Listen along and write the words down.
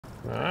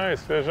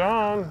Nice fish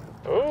on.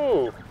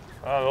 Ooh,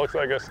 that looks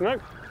like a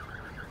snook.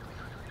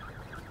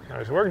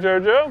 Nice work,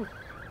 JoJo.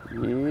 Yeah,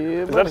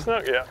 Is that a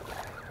snook? Yeah.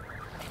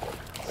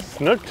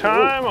 Snook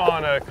time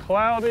on a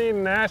cloudy,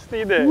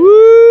 nasty day.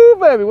 Woo,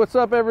 baby. What's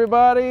up,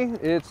 everybody?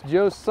 It's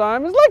Joe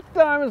Simons, Lake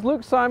Diamonds,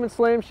 Luke Simons,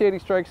 Slam Shady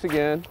Strikes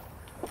again.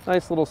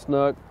 Nice little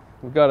snook.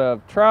 We've got a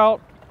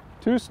trout,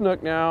 2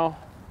 snook now,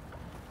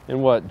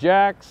 and what,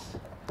 jacks?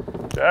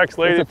 Jacks,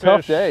 ladyfish. It's a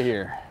tough day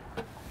here.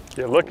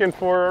 You're looking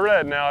for a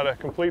red now to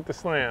complete the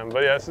slam.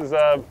 But yeah, this is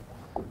a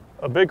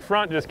big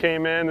front just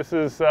came in. This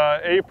is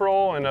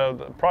April and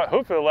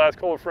hopefully the last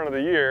cold front of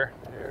the year.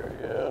 Here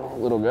we go.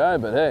 Little guy,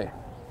 but hey,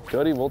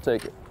 Cody, we'll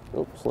take it.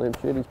 Oh, Slam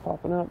Shady's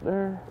popping out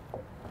there.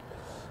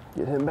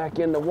 Get him back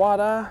in the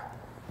water.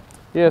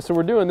 Yeah, so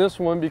we're doing this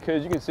one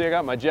because you can see I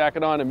got my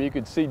jacket on. I mean, you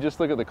can see,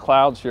 just look at the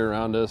clouds here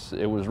around us.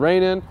 It was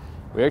raining.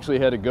 We actually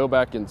had to go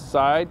back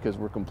inside because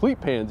we're complete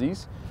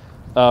pansies,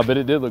 but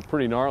it did look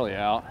pretty gnarly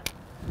out.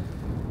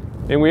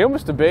 And we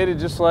almost debated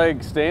just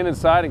like staying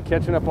inside and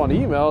catching up on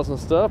emails and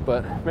stuff,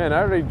 but man, I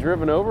already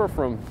driven over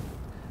from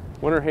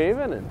Winter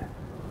Haven and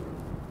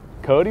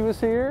Cody was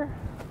here,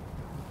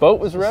 boat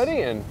was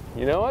ready, and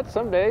you know what,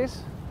 some days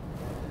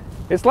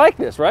it's like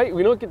this, right?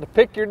 We don't get to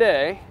pick your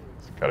day.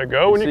 Gotta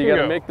go when you can go. So you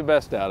gotta make the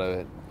best out of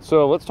it.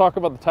 So let's talk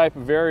about the type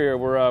of area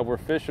we're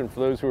fishing for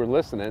those who are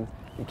listening.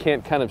 You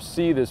can't kind of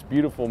see this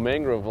beautiful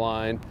mangrove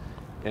line.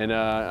 And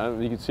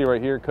you can see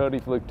right here, Cody,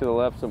 if you look to the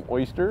left, some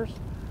oysters.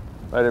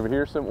 Right over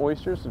here, some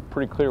oysters. It's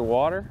pretty clear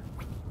water.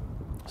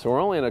 So we're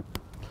only in a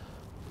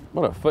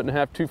 1.5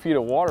 feet, 2 feet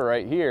of water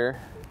right here.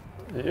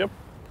 Yep.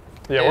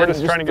 Yeah, we're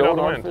just trying to get out of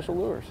the wind. Artificial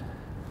lures.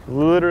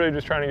 Literally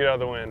just trying to get out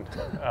of the wind.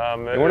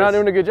 And we're not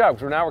doing a good job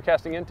because now we're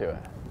casting into it.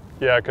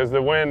 Yeah, because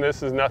the wind,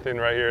 this is nothing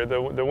right here. The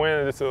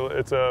wind,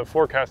 it's a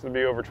forecast to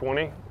be over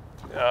 20,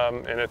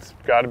 and it's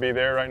got to be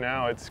there right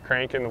now. It's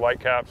cranking. The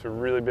whitecaps are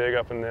really big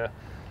up in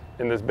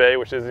this bay,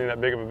 which isn't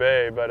that big of a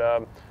bay.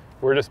 But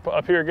we're just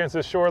up here against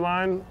this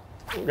shoreline.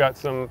 We've got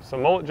some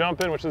mullet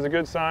jumping, which is a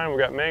good sign. We've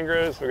got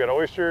mangroves, we've got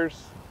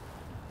oysters,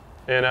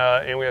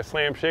 and we have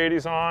Slam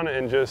Shadies on,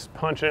 and just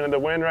punching into the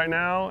wind right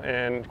now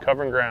and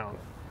covering ground.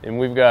 And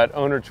we've got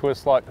owner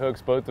twist lock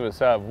hooks. Both of us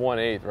have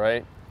 1/8,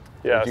 right?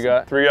 Yeah, you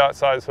got 3/0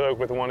 size hook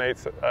with a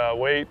 1/8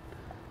 weight.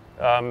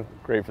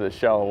 Great for the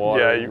shallow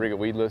water. Yeah, you rig it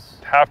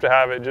weedless. Have to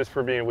have it just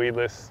for being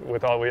weedless.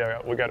 With all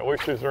we got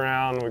oysters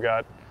around, we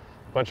got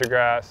a bunch of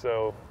grass.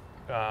 So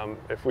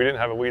if we didn't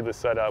have a weedless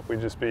setup,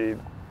 we'd just be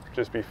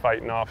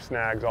fighting off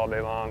snags all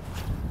day long.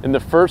 And the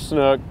first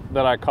snook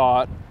that I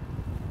caught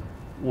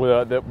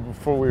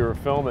before we were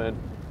filming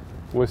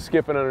was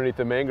skipping underneath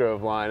the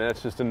mangrove line.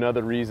 That's just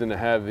another reason to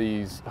have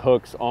these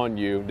hooks on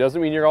you.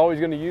 Doesn't mean you're always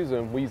going to use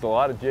them. We use a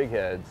lot of jig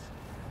heads.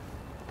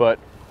 But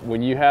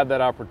when you have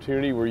that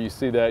opportunity where you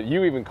see that,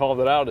 you even called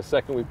it out a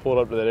second we pulled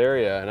up to that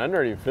area, and I'd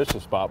never even fished the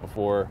spot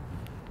before.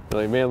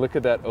 You're like, man, look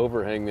at that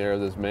overhang there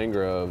of those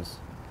mangroves.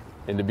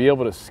 And to be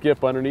able to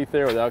skip underneath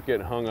there without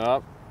getting hung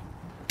up,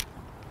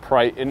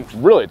 and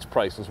really it's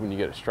priceless when you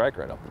get a strike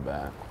right off the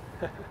bat.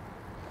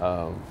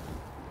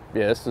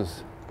 Yeah, this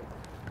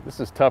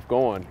is tough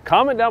going.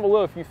 Comment down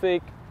below if you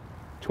think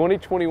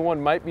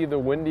 2021 might be the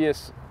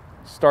windiest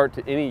start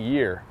to any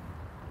year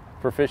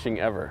for fishing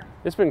ever.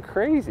 It's been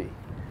crazy.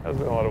 That's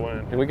been a lot of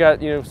wind. And we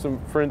got, some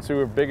friends who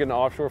are big into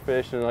offshore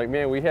fishing, and like,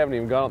 man, we haven't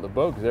even gone out the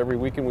boat because every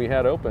weekend we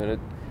had open. At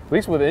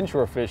least with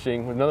inshore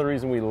fishing, another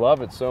reason we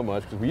love it so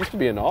much, because we used to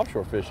be into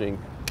offshore fishing.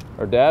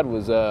 Our dad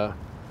was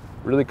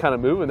really kind of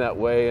moving that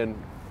way, and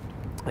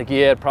like he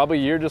had probably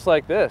a year just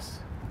like this,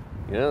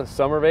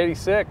 summer of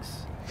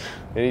 '86.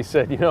 And he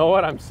said, you know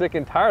what, I'm sick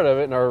and tired of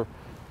it. And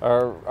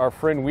our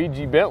friend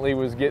Ouija Bentley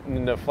was getting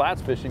into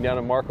flats fishing down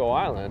in Marco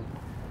Island.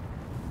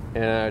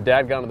 And our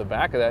dad got on the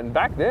back of that. And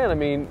back then, I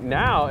mean,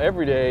 now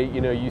every day,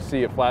 you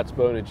see a flats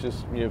boat, and it's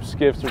just,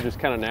 skiffs are just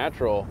kind of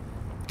natural.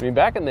 I mean,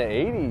 back in the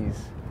 80s,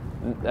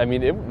 I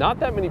mean, not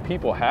that many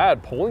people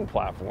had poling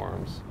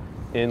platforms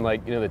in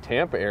the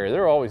Tampa area. They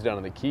were always down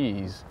in the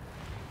Keys.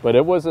 But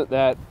it wasn't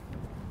that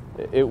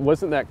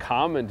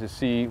common to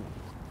see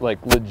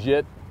like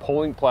legit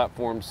poling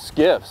platform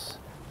skiffs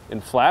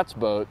and flats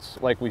boats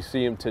like we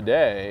see them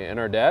today. And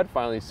our dad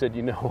finally said,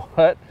 you know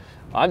what,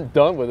 I'm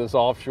done with this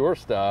offshore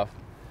stuff.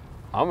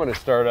 I'm going to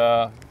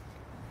start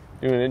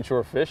doing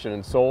inshore fishing,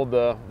 and sold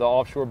the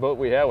offshore boat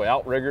we had with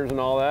outriggers and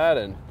all that,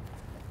 and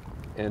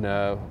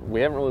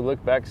we haven't really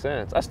looked back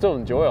since. I still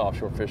enjoy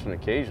offshore fishing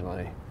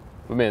occasionally,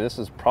 but man, this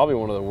is probably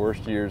one of the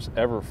worst years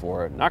ever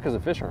for it. Not because the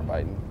fish aren't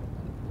biting,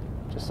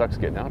 it just sucks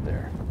getting out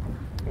there.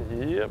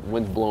 Yep.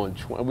 Wind's blowing.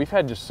 We've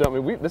had just so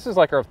many. This is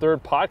like our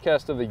 3rd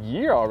podcast of the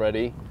year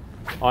already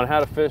on how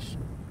to fish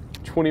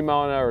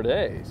 20-mile-an-hour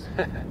days.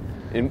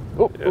 It's been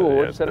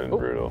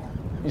brutal.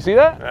 You see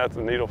that? That's a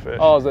needlefish.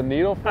 Oh, it's a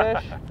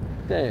needlefish?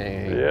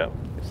 Dang. Yep.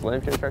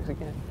 Slam Shady Strikes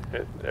again.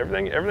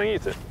 Everything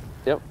eats it.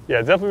 Yep. Yeah,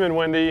 it's definitely been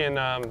windy, and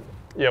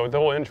with the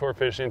whole inshore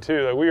fishing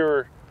too. Like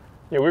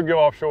we'd go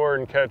offshore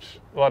and catch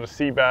a lot of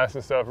sea bass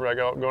and stuff. Like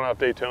going out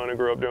Daytona,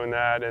 grew up doing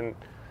that, and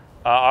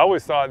I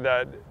always thought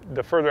that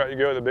the further out you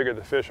go, the bigger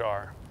the fish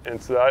are.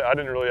 And so I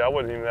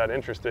wasn't even that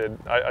interested.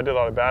 I did a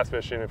lot of bass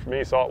fishing, and for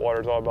me,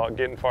 saltwater is all about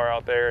getting far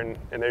out there, and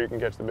there you can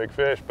catch the big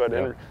fish. But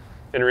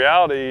in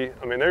reality,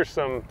 I mean, there's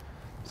some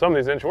of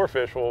these inshore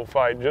fish will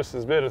fight just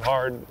as bit as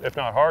hard, if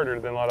not harder,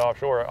 than a lot of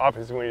offshore.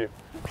 Obviously,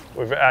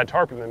 when we add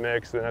tarpon in the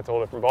mix, then that's a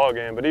whole different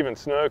ballgame. But even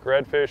snook,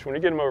 redfish, when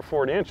you get them over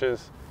 40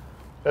 inches,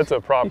 that's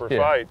a proper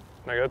fight.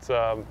 Like that's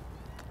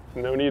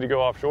no need to go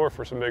offshore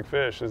for some big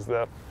fish is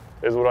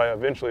what I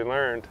eventually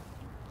learned.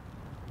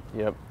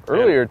 Yep.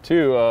 Earlier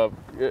too,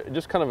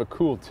 just kind of a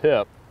cool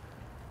tip.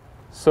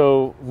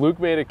 So Luke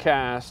made a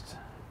cast,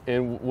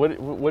 and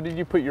what did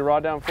you put your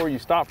rod down for? You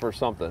stopped for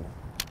something.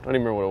 I don't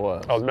even remember what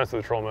it was. I was messing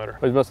with the troll motor.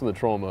 I was messing with the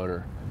troll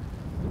motor.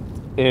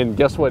 And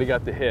guess what? He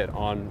got the hit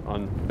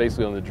on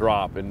basically on the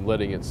drop and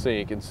letting it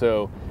sink. And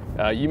so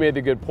you made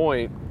the good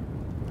point.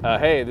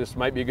 Hey, this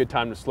might be a good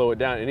time to slow it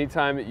down.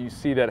 Anytime that you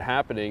see that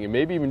happening, and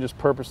maybe even just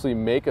purposely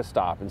make a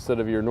stop instead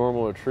of your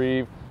normal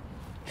retrieve,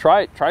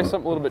 try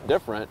something a little bit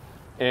different.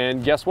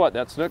 And guess what?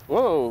 That snook,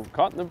 whoa,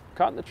 caught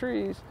in the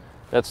trees.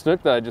 That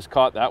snook that I just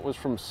caught, that was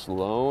from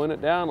slowing it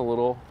down a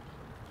little.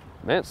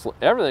 Man,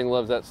 everything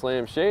loves that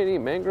slam shady.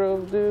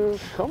 Mangroves do.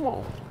 Come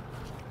on.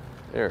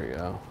 There we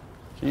go.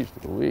 Jeez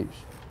Louise.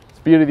 It's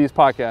the beauty of these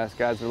podcasts,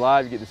 guys. They're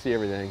live. You get to see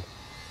everything.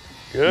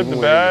 Good, the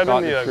bad,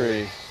 and the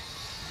ugly.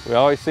 We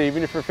always say,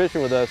 even if you're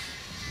fishing with us,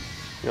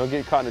 you don't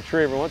get caught in a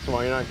tree every once in a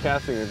while. You're not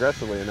casting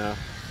aggressively enough.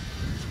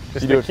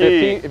 If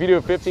you do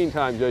it 15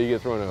 times, Joe, you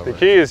get thrown over. The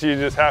key is you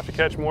just have to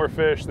catch more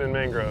fish than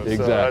mangroves.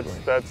 Exactly.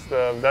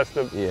 So that's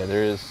the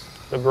there is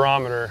the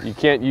barometer. You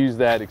can't use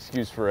that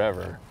excuse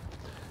forever.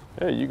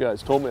 Hey, you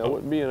guys told me I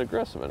wouldn't be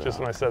aggressive enough. Just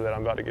when I said that,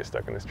 I'm about to get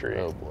stuck in this tree.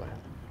 Oh boy,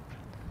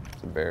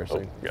 it's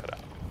embarrassing. Oh, got out.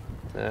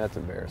 That's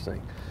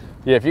embarrassing.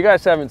 Yeah, if you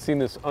guys haven't seen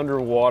this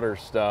underwater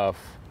stuff,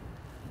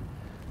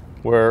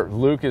 where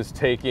Luke is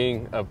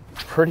taking a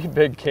pretty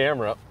big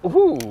camera.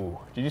 Ooh,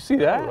 did you see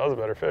that? Oh, that was a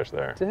better fish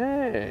there.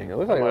 Dang, it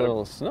looked like a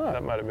little snook.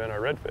 That might have been our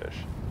redfish.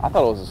 I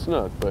thought it was a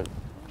snook, but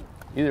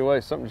either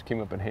way, something just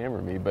came up and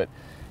hammered me. But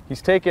he's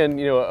taken,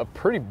 a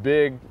pretty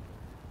big,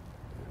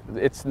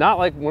 it's not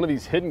like one of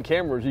these hidden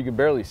cameras you can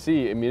barely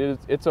see. I mean,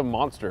 it's a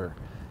monster.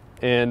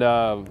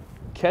 And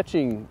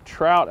catching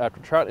trout after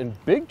trout, and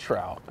big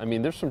trout. I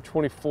mean, there's some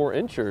 24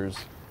 inchers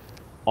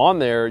on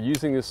there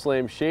using this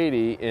slam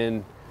shady,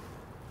 and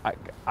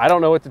I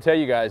don't know what to tell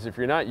you guys. If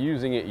you're not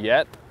using it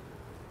yet,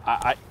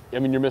 I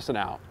mean, you're missing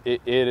out.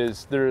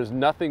 There is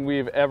nothing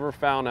we've ever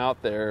found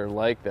out there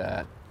like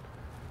that.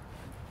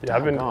 Yeah,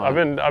 I've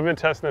been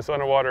testing this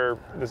underwater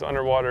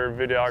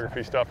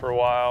videography stuff for a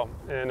while,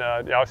 and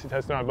obviously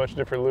testing on a bunch of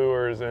different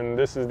lures, and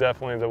this is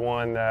definitely the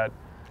one that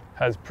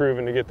has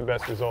proven to get the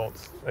best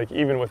results. Like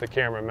even with the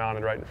camera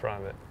mounted right in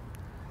front of it.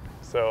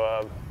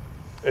 So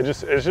it's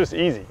just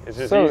easy. It's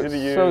just easy to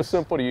use. So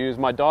simple to use.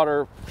 My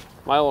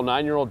little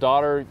 9-year-old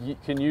daughter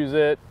can use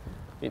it.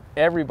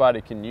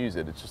 Everybody can use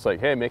it. It's just like,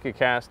 hey, make a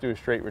cast, do a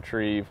straight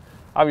retrieve.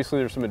 Obviously,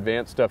 there's some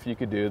advanced stuff you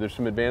could do. There's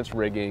some advanced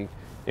rigging,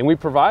 and we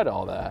provide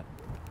all that.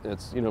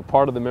 It's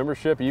part of the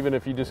membership. Even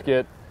if you just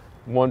get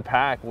one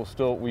pack, we just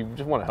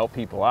want to help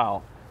people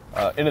out.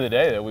 End of the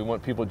day, though, we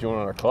want people joining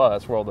our club.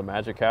 That's where all the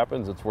magic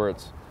happens. It's where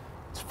it's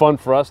fun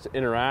for us to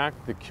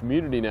interact. The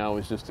community now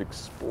is just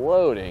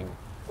exploding.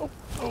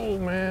 Oh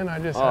man, I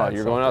just. Oh,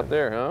 you're going out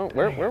there, huh?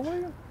 Where were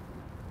you?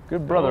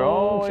 Good brother,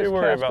 always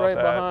cast right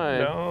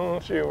behind.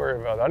 Don't you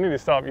worry about that. I need to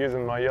stop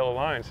using my yellow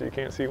line so you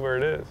can't see where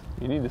it is.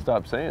 You need to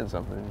stop saying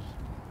something.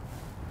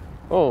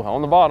 Oh,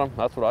 on the bottom.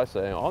 That's what I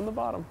say. On the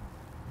bottom.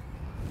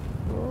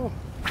 Oh,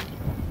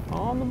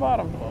 on the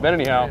bottom. Oh, but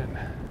anyhow,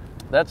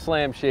 that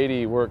slam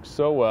shady works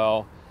so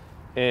well,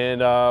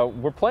 and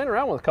we're playing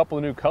around with a couple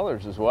of new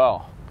colors as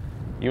well.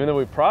 Even though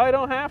we probably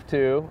don't have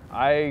to,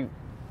 I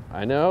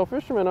know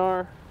fishermen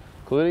are,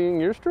 including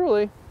yours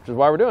truly, which is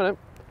why we're doing it.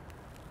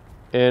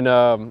 And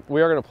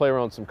we are going to play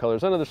around with some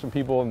colors. I know there's some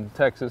people in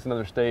Texas and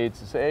other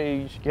states that say,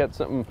 hey, you should get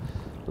something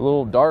a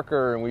little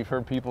darker. And we've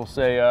heard people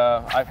say,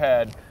 I've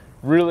had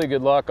really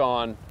good luck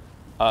on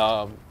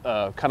kind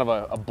of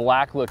a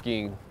black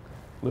looking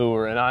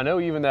lure. And I know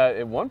even that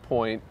at one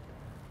point,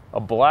 the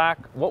black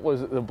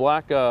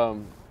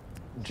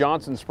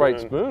Johnson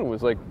Sprite spoon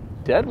was like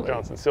deadly.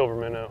 Johnson Silver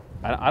Minnow.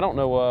 I don't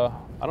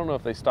know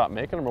if they stopped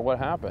making them or what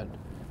happened.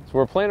 So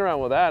we're playing around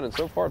with that, and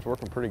so far it's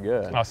working pretty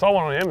good. I saw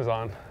one on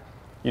Amazon.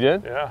 You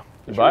did? Yeah.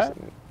 Did you buy it?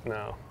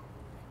 No.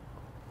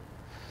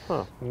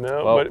 Huh.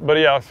 No, well, but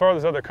yeah, as far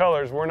as other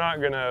colors, we're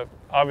gonna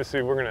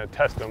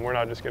test them. We're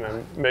not just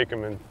gonna make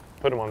them and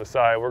put them on the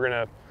side.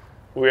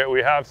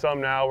 We have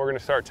some now. We're gonna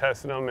start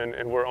testing them,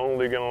 and we're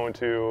only going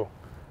to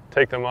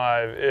take them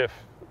live if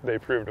they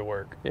prove to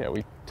work. Yeah,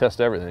 we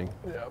test everything.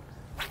 Yeah.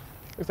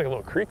 Looks like a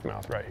little creek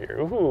mouth right here.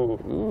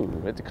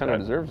 Ooh. It kind of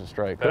deserves a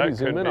strike. Let me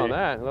zoom in on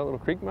that. That little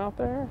creek mouth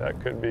there.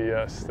 That could be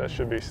that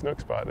should be snook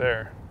spot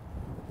there.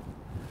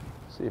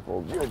 See if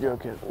old JoJo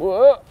can.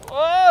 Whoa!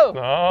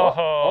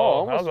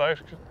 Oh, that was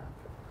actually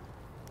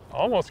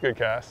almost a good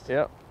cast.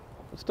 Yep.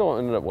 It still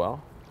ended up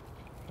well.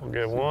 We'll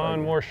get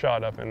one more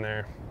shot up in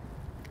there.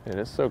 And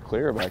it's so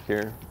clear back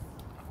here.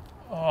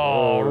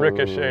 Oh,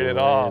 ricocheted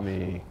off.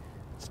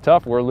 It's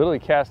tough. We're literally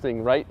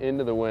casting right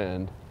into the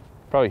wind.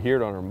 Probably hear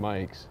it on our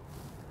mics.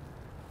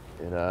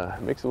 It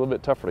makes it a little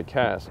bit tougher to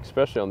cast,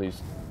 especially on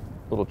these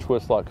little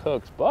twist lock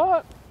hooks,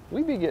 but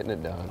we be getting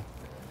it done.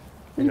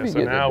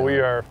 So now we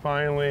are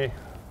finally,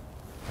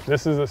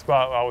 this is the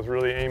spot I was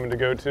really aiming to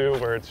go to,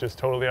 where it's just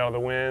totally out of the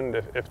wind.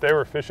 If there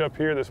were fish up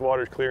here, this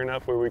water's clear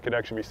enough where we could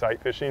actually be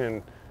sight fishing,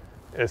 and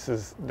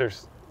it's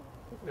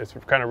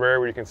kind of rare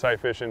where you can sight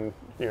fish and,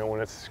 you know,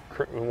 when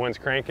the wind's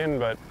cranking,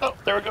 but oh,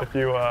 there we go. If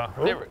you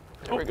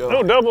there we go.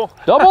 No,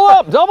 double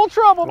up, double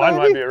trouble, mine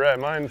baby. might be a red.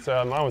 Mine was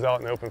out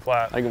in the open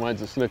flat. I think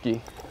mine's a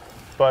snooky.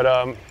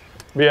 But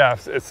yeah,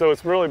 so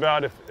it's really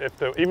about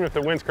even if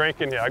the wind's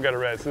cranking, yeah, I got a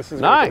red. So this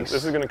is nice.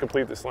 This is going to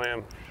complete the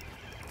slam.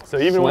 So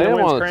even slam when the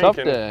wind's on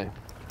cranking, a tough day.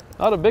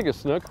 Not a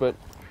biggest snook, but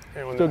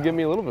still give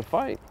me a little bit of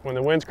fight. When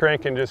the wind's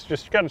cranking, just you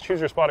got to choose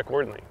your spot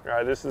accordingly.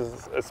 Right, this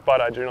is a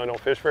spot I generally don't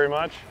fish very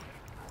much.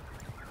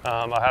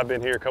 I have been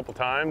here a couple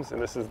times,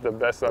 and this is the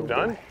best I've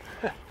done.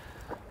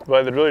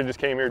 But it really just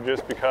came here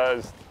just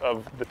because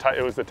of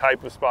it was the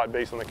type of spot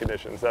based on the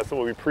conditions. That's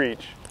what we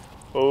preach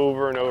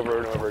over and over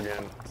and over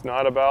again. It's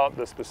not about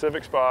the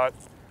specific spot.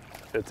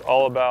 It's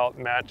all about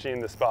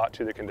matching the spot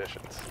to the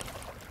conditions.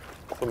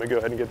 So let me go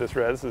ahead and get this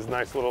red. This is a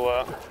nice little,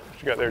 what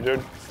you got there,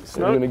 Jude?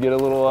 So we're gonna get a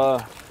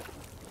little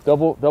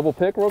double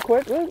pick real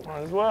quick, Luke?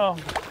 Might as well.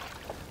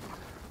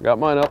 Got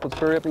mine up, let's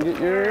hurry up and get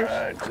yours.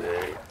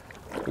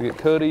 We get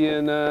Cody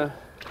in the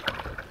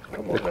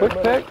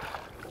quick pick.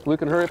 Luke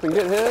can hurry up and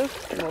get his.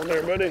 Come on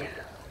there, buddy.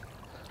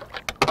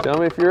 Tell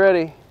me if you're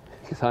ready,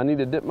 because I need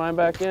to dip mine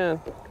back in.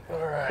 All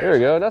right. There we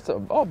go. That's a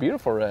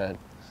beautiful red.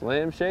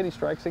 Slam Shady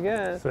strikes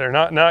again. So they're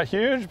not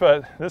huge,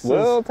 but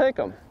we'll take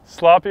them.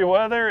 Sloppy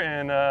weather,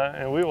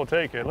 and we will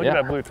take it. Look at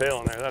that blue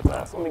tail in there. That's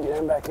awesome. Let me get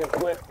him back in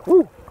quick.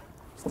 Woo!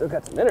 Still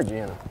got some energy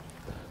in him.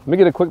 Let me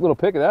get a quick little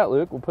pic of that,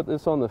 Luke. We'll put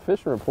this on the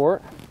fishing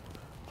report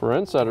for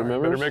Insider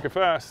members. Better make it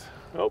fast.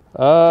 Oh,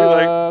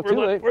 too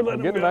late. We're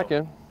letting him back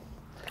in.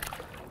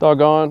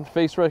 Doggone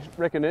face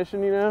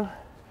recognition, you know.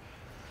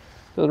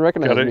 Doesn't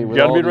recognize me. You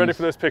gotta be ready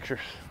for those pictures.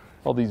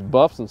 All these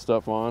buffs and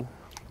stuff on.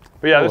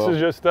 But yeah, this is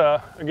just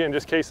again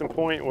just case in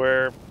point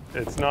where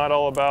it's not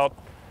all about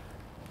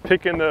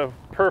picking the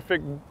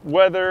perfect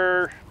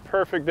weather,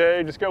 perfect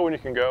day. Just go when you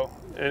can go,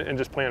 and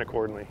just plan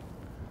accordingly.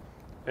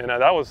 And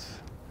that was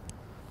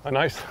a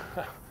nice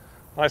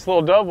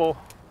little double.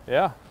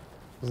 Yeah.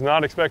 Was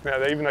not expecting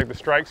that. Even like the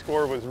strike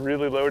score was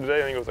really low today.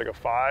 I think it was like a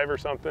 5 or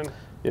something.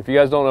 If you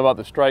guys don't know about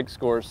the strike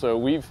score, so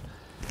we've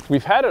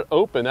had it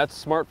open.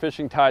 That's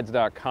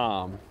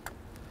smartfishingtides.com,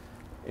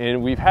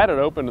 and we've had it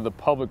open to the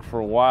public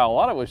for a while. A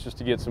lot of it was just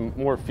to get some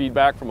more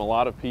feedback from a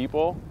lot of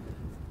people,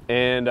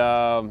 and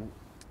I'll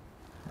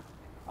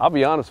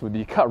be honest with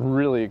you, it got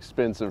really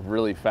expensive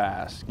really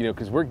fast. You know,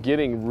 because we're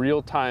getting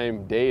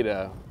real-time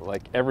data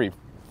like every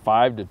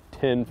 5 to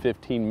 10,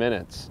 15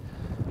 minutes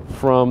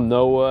from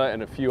NOAA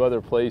and a few other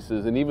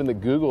places, and even the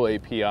Google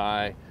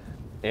API.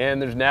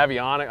 And there's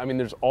Navionic. I mean,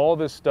 there's all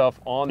this stuff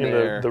on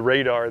there. The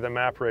radar, the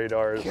map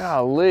radars.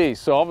 Golly.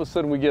 So all of a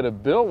sudden we get a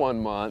bill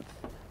one month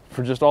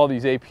for just all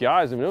these APIs.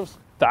 I mean, it was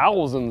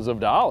thousands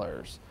of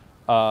dollars.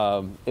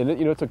 And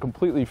you know, it's a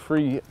completely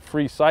free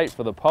site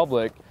for the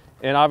public.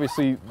 And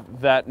obviously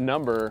that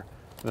number,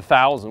 the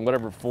 1,000,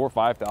 whatever, 4,000 or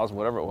 5,000,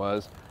 whatever it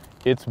was,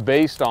 it's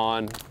based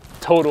on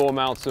total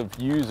amounts of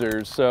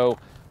users. So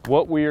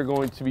what we are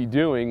going to be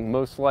doing,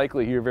 most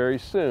likely here very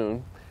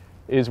soon,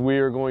 is we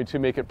are going to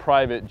make it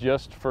private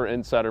just for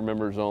Insider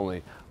members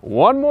only.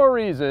 One more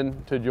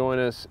reason to join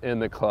us in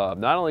the club.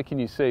 Not only can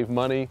you save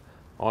money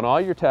on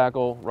all your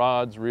tackle,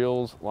 rods,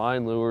 reels,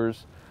 line,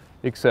 lures,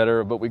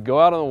 etc., but we go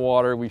out on the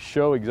water, we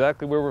show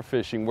exactly where we're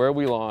fishing, where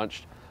we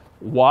launched,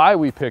 why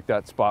we picked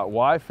that spot,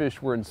 why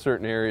fish were in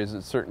certain areas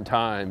at certain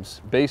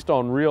times, based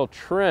on real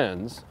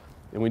trends.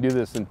 And we do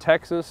this in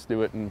Texas,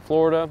 do it in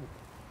Florida,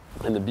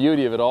 and the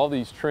beauty of it, all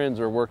these trends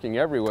are working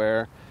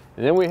everywhere.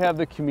 And then we have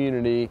the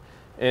community.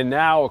 And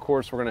now, of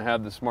course, we're going to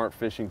have the Smart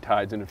Fishing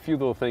Tides, and a few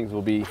little things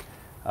we'll be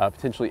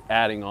potentially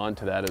adding on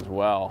to that as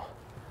well,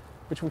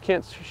 which we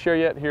can't share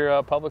yet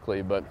here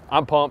publicly. But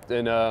I'm pumped,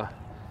 and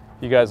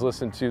you guys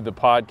listen to the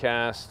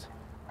podcast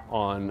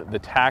on the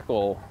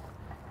tackle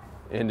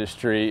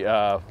industry.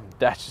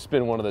 That's just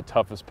been one of the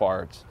toughest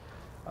parts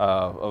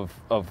of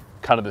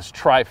kind of this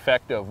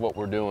trifecta of what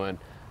we're doing: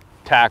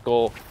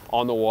 tackle,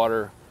 on the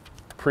water,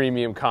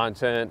 premium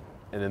content,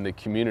 and then the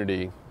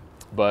community.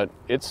 But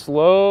it's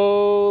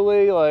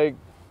slowly, like,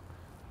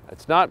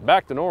 it's not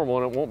back to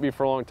normal, and it won't be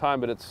for a long time,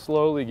 but it's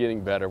slowly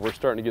getting better. We're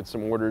starting to get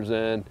some orders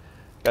in.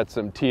 Got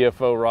some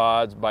TFO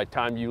rods. By the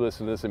time you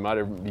listen to this, they might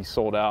even be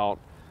sold out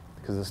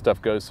because this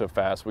stuff goes so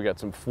fast. We got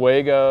some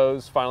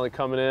Fuegos finally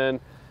coming in.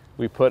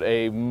 We put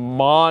a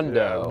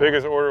Mondo. Yeah,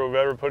 biggest order we've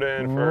ever put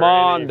in for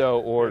Mondo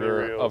any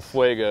order of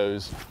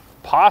Fuegos.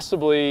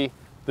 Possibly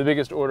the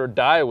biggest order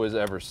Daiwa's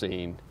ever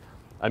seen.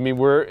 I mean,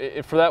 for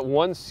that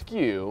one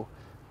SKU,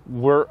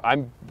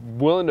 I'm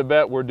willing to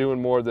bet we're doing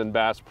more than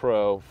Bass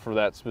Pro for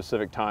that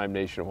specific time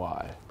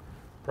nationwide.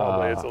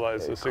 Probably it's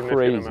a significant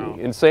crazy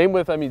amount. And same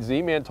with, I mean,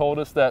 Z-Man told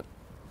us that,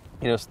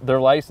 you know,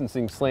 they're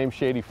licensing Slam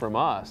Shady from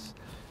us.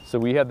 So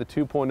we had the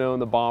 2.0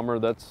 and the Bomber.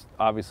 That's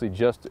obviously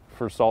just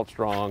for Salt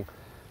Strong.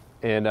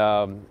 And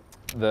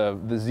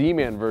the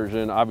Z-Man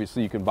version,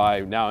 obviously you can buy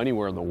now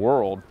anywhere in the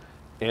world.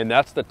 And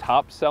that's the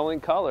top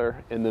selling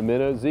color in the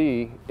Minnow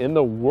Z in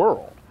the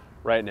world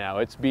right now.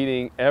 It's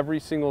beating every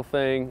single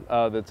thing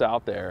that's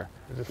out there.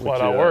 It just flat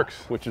out works.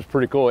 Which is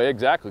pretty cool.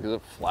 Exactly, because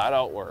it flat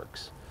out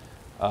works.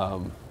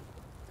 Man,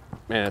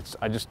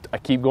 I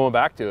keep going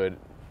back to it.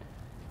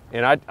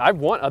 And I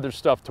want other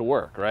stuff to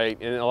work, right?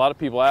 And a lot of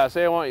people ask,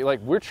 hey,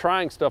 we're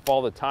trying stuff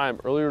all the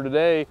time. Earlier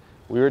today,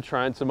 we were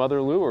trying some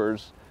other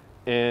lures,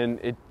 and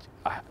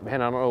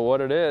man, I don't know what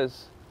it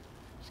is.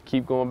 Just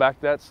keep going back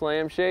to that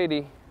Slam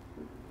Shady.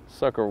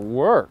 Sucker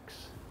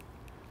works.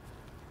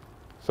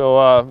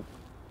 So,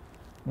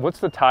 what's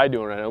the Tide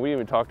doing right now? We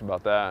even talked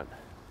about that.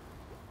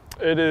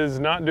 It is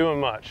not doing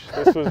much.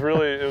 It was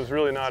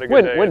really not a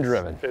good day. Wind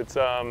driven.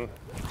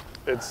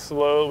 It's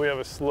slow. We have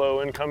a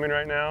slow incoming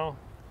right now,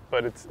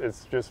 but it's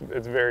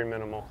very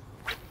minimal.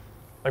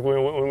 Like when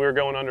we were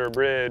going under a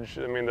bridge,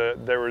 I mean,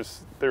 there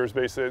was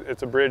basically,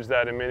 it's a bridge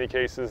that in many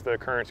cases the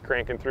current's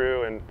cranking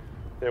through, and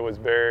it was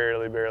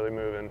barely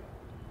moving.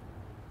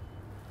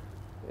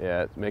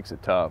 Yeah, it makes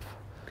it tough.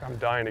 I'm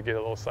dying to get a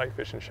little sight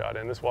fishing shot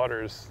in. This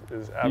water is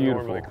abnormally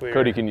Beautiful. clear.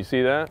 Cody, can you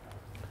see that?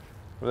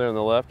 Over there on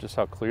the left, just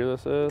how clear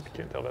this is. I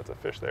can't tell if that's a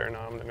fish there. No,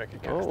 I'm gonna make you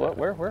cast Oh, what?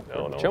 Where?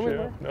 No,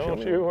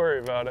 Don't you worry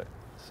about it.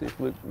 See if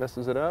Luke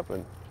messes it up.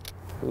 And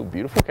ooh,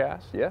 beautiful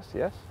cast. Yes.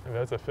 If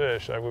that's a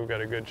fish, we've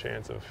got a good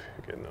chance of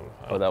getting them.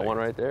 Oh, that one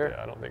right there?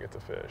 Yeah, I don't think it's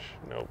a fish.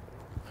 Nope.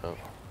 Oh.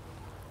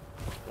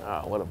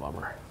 Ah, what a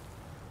bummer.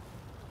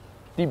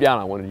 Deep down,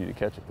 I wanted you to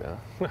catch it, though.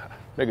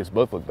 Make us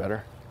both look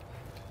better.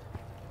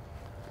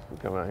 I'm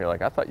coming out here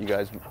like, I thought you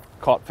guys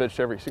caught fish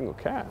every single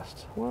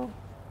cast. Well,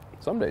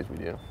 some days we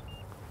do.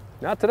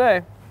 Not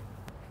today.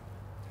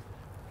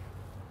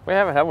 We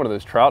haven't had one of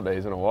those trout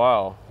days in a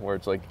while where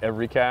it's like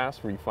every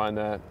cast where you find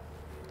that.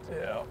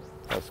 Yeah.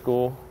 That's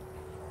cool.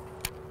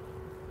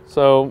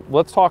 So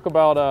let's talk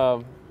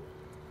about,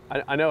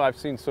 I know I've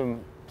seen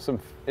some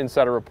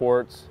insider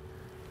reports.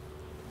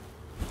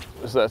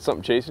 Is that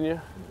something chasing you?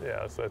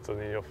 Yeah, that's a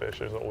needlefish.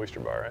 There's an oyster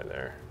bar right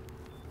there.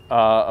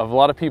 Of a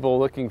lot of people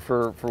looking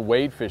for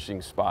wade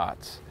fishing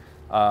spots.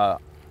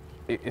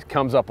 It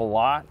comes up a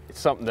lot. It's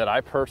something that I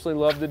personally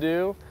love to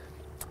do.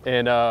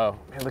 And man,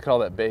 look at all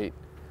that bait.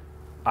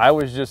 I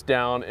was just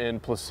down in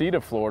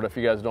Placida, Florida. If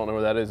you guys don't know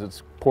where that is,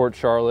 it's Port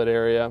Charlotte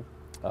area,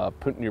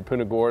 near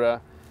Punta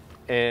Gorda,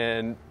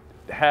 and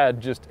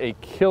had just a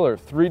killer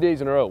 3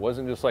 days in a row. It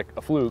wasn't just like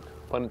a fluke,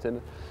 pun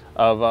intended,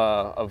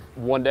 of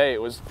one day.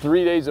 It was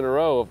 3 days in a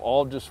row of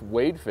all just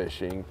wade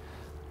fishing.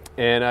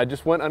 And I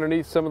just went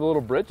underneath some of the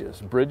little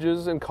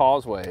bridges and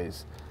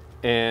causeways.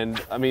 And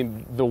I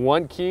mean, the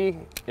one key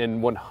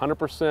in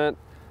 100%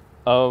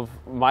 of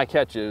my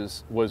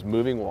catches was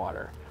moving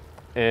water.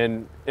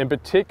 And in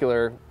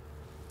particular,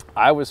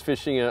 I was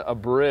fishing a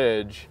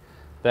bridge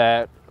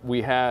that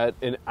we had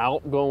an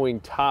outgoing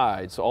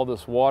tide. So all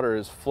this water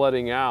is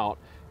flooding out.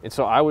 And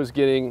so I was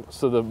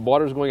so the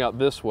water's going out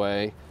this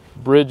way,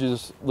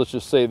 bridges, let's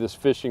just say this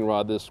fishing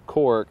rod, this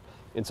cork.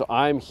 And so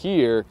I'm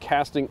here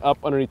casting up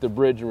underneath the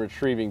bridge and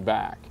retrieving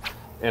back.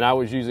 And I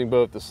was using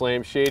both the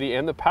Slam Shady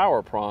and the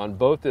Power Prawn.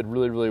 Both did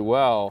really, really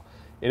well.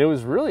 And it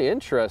was really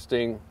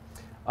interesting.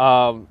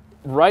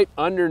 Right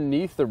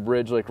underneath the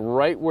bridge, like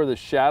right where the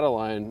shadow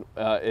line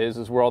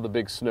is where all the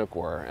big snook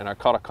were. And I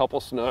caught a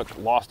couple snook,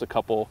 lost a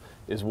couple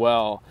as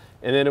well.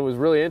 And then it was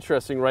really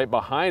interesting right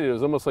behind it. It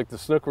was almost like the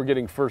snook were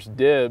getting first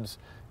dibs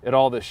at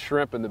all the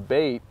shrimp and the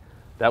bait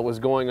that was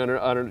going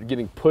under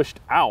getting pushed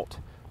out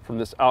from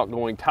this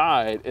outgoing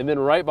tide. And then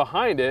right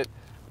behind it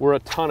were a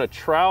ton of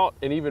trout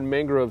and even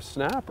mangrove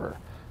snapper.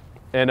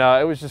 And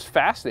it was just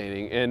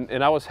fascinating.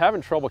 And I was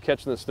having trouble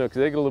catching the snook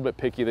because they get a little bit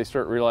picky. They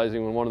start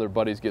realizing when one of their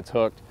buddies gets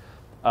hooked.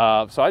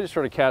 So I just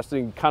started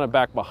casting kind of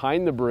back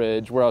behind the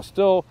bridge where I was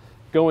still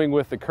going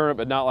with the current,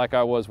 but not like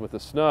I was with the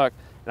snook.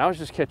 And I was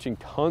just catching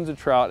tons of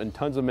trout and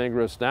tons of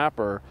mangrove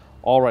snapper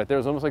all right there. It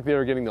was almost like they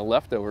were getting the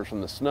leftovers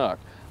from the snook.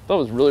 I thought it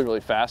was really, really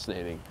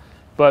fascinating.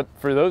 But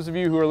for those of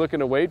you who are looking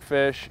to wade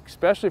fish,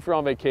 especially if you're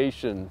on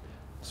vacation,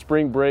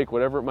 spring break,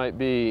 whatever it might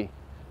be,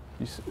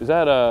 is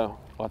that I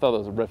thought that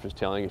was a redfish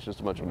tailing. It's just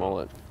a bunch of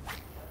mullet.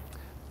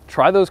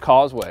 Try those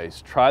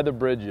causeways, try the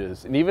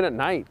bridges, and even at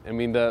night. I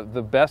mean, the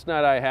best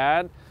night I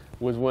had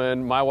was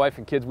when my wife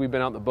and kids, we've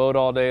been out in the boat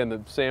all day, and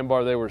the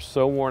sandbar, they were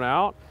so worn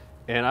out,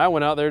 and I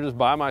went out there just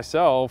by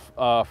myself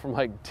from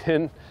like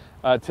 10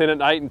 at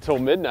night until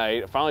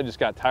midnight. I finally just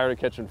got tired of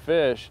catching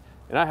fish,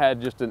 and I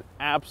had just an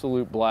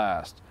absolute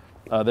blast.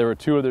 There were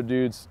two other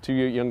dudes, two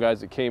young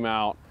guys that came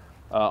out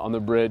on the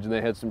bridge, and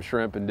they had some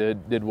shrimp and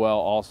did well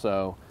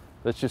also.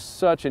 That's just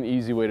such an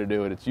easy way to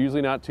do it. It's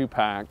usually not too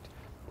packed.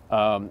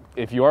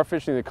 If you are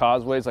fishing the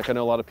causeways, like I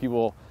know a lot of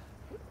people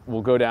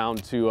will go down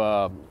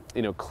to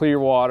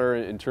Clearwater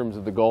in terms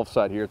of the Gulf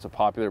side here. It's a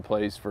popular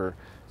place for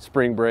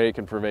spring break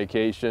and for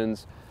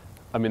vacations.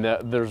 I mean,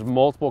 there's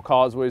multiple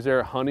causeways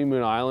there.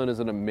 Honeymoon Island is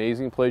an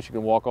amazing place. You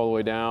can walk all the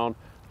way down.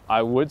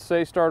 I would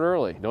say start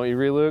early. Don't you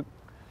agree, Luke?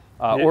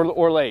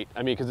 or late.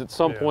 I mean, because at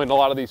some point, a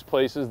lot of these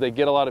places, they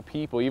get a lot of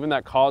people. Even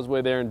that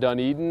causeway there in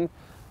Dunedin,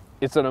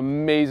 it's an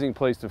amazing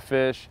place to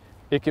fish.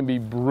 It can be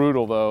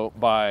brutal though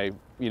by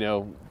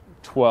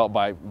 12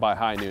 by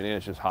high noon, and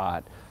it's just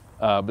hot.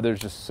 But there's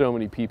just so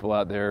many people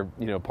out there,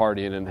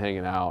 partying and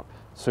hanging out.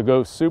 So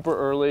go super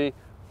early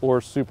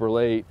or super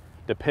late,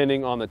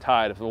 depending on the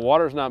tide. If the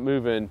water's not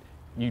moving,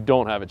 you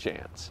don't have a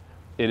chance.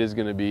 It is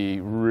going to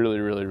be really,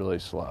 really, really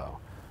slow.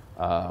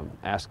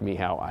 Ask me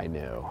how I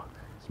know.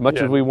 As much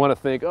as we want to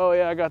think, oh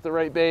yeah, I got the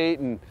right bait,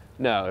 and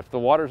no, if the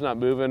water's not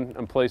moving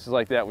in places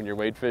like that when you're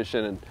wade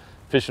fishing and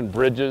fishing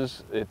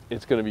bridges,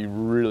 it's going to be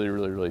really,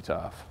 really, really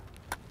tough.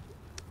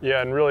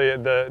 Yeah, and really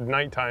the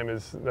nighttime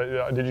is.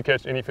 Did you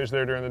catch any fish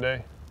there during the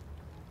day?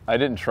 I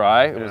didn't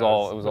try. It was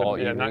all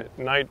evening.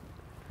 Night.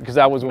 Because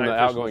that was when the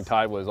outgoing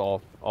tide was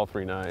all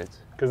 3 nights.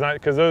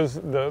 Because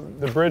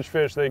the bridge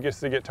fish, they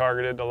get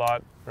targeted a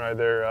lot, right?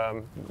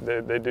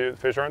 They do.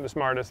 Fish aren't the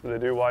smartest, but they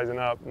do wisen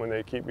up when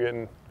they keep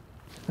getting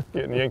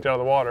yanked out of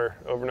the water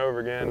over and over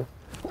again.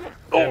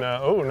 And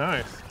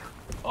nice.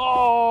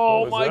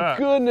 Oh my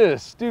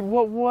goodness, dude!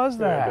 What was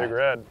that? Yeah, big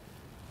red.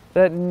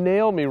 That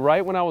nailed me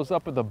right when I was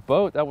up at the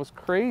boat. That was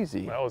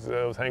crazy. I was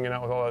hanging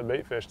out with all that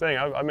bait fish. Dang,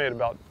 I made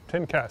about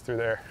 10 casts through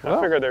there.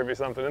 I figured there'd be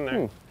something in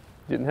there.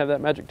 Didn't have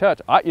that magic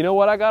touch. You know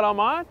what I got on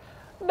mine?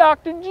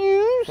 Dr.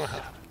 Juice.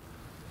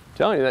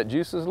 Telling you, that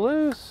juice is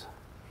loose.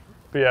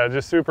 But yeah,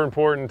 just super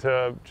important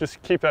to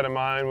just keep that in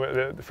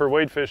mind for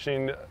wade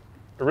fishing,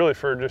 really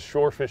for just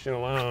shore fishing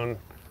alone.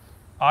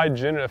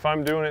 If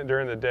I'm doing it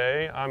during the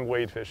day, I'm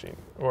wade fishing,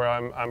 or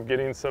I'm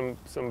getting some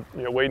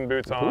wading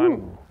boots on.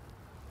 Ooh.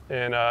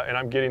 And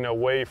I'm getting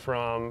away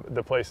from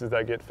the places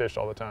that get fished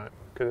all the time.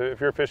 Because if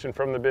you're fishing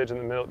from the bridge in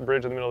the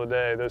middle of the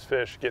day, those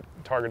fish get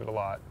targeted a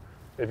lot.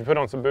 If you put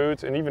on some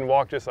boots and even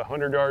walk just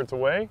 100 yards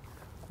away,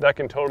 that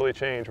can totally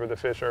change where the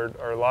fish are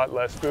a lot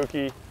less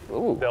spooky.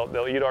 Ooh.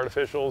 They'll eat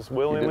artificials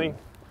willingly.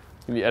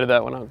 Can you edit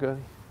that one out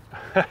good?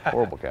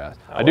 Horrible cast.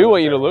 I do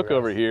want you to look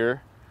over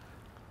here.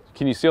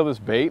 Can you see all this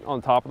bait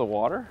on top of the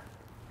water?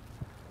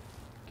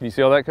 Can you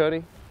see all that,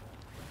 Cody?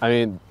 I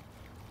mean,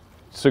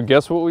 so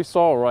guess what we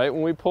saw right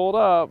when we pulled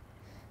up?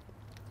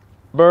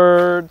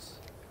 Birds.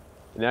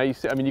 Now you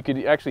see, I mean, you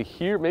could actually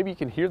hear, maybe you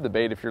can hear the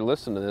bait if you're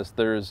listening to this.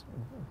 There's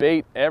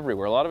bait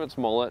everywhere. A lot of it's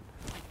mullet.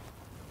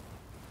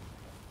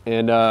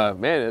 And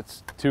man,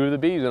 it's 2 of the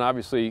B's. And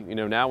obviously,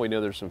 now we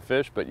know there's some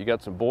fish, but you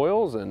got some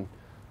boils, and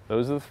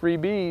those are the 3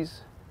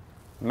 B's.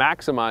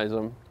 Maximize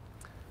them.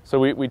 So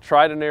we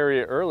tried an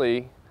area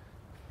early,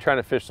 trying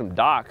to fish some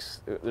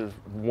docks. There's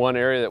one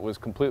area that was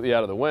completely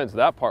out of the wind, so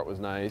that part was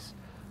nice.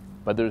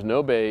 But there's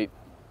no bait,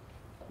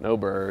 no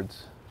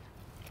birds,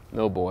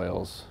 no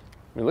boils.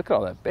 I mean, look at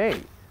all that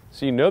bait.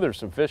 So there's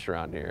some fish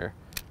around here.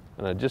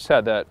 And I just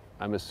had that,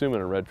 I'm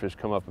assuming, a redfish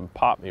come up and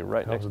pop me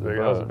right next to the boat.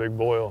 That was a big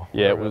boil.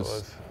 Yeah, it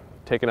was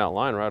taking out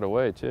line right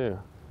away, too.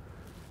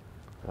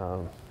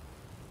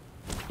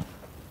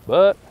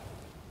 But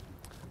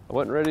I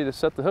wasn't ready to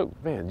set the hook.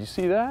 Man, did you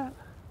see that?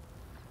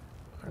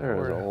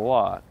 There's a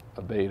lot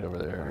of bait over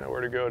there. I know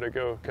where to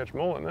go catch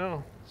mullet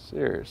now.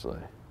 Seriously.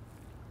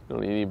 You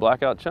don't need any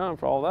blackout chum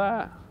for all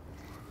that.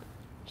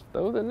 Just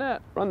throw the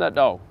net. Run that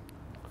dog.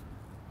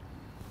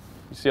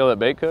 You see all that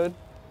bait, Code?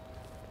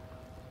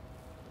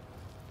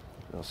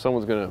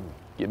 Someone's going to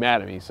get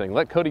mad at me saying,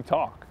 let Cody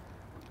talk.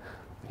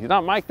 He's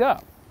not mic'd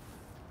up.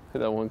 Hear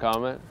that one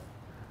comment?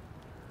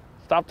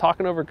 Stop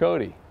talking over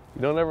Cody.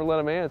 You don't ever let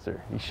him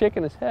answer. He's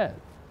shaking his head.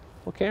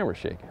 What camera's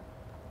shaking?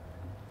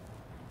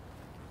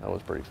 That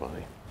was pretty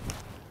funny.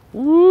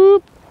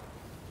 Whoop!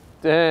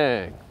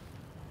 Dang.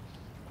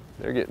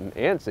 They're getting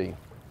antsy.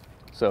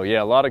 So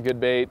yeah, a lot of good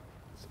bait.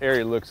 This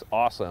area looks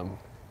awesome.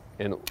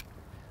 And at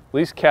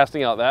least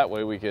casting out that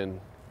way, we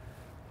can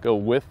go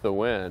with the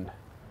wind.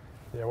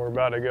 Yeah, we're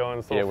about to go in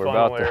this little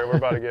funnel area. We're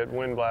about to get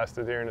wind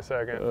blasted here in a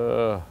second.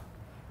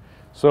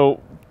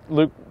 So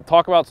Luke,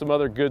 talk about some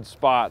other good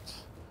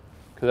spots,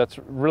 because that's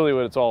really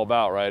what it's all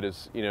about, right?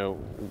 Is,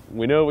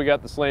 we know we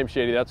got the slam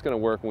shady. That's going to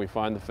work when we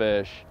find the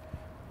fish.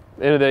 At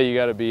the end of the day, you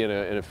got to be in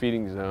a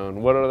feeding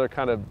zone. What other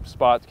kind of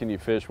spots can you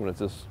fish when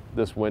it's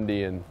this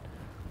windy and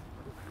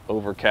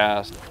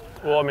overcast?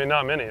 Well, I mean,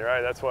 not many,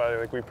 right? That's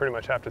why we pretty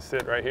much have to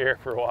sit right here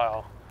for a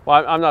while.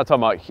 Well, I'm not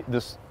talking about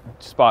this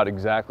spot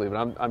exactly,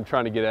 but I'm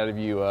trying to get out of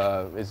you.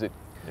 Is it,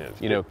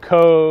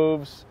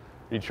 coves?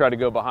 You try to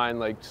go behind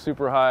like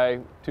super high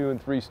 2-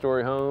 and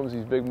 3-story homes,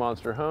 these big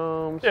monster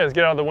homes. Yeah, just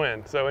get out of the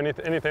wind. So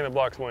anything that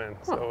blocks wind.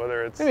 Huh. So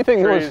whether it's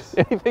anything trees,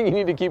 you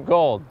need to keep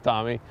cold,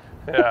 Tommy.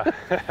 Yeah.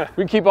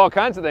 We can keep all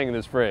kinds of things in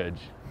this fridge.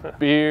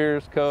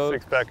 Beers, Coke.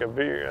 6-pack of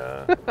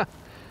beer.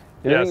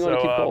 Anything you want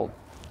to keep cold.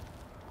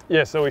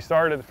 Yeah, so we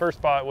started, the first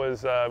spot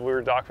was we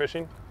were dock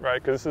fishing,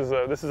 right? Because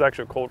this is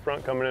actually a cold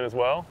front coming in as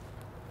well.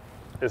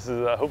 This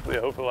is hopefully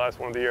the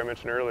last one of the year I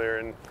mentioned earlier.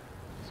 And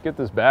let's get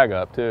this bag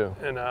up too.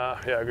 And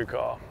yeah, good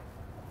call.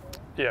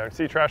 Yeah,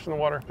 see trash in the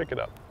water, pick it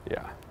up.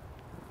 Yeah.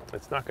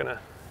 It's not gonna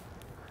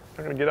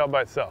get out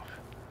by itself.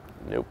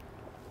 Nope.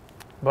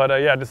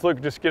 But yeah,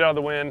 just get out of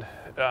the wind,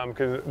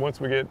 because once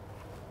we get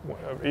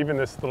even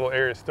this little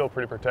area is still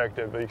pretty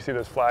protected, but you can see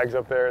those flags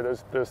up there,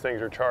 those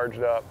things are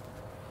charged up.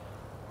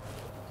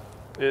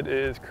 It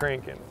is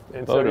cranking.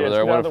 And Boat over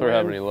there, I wonder if they're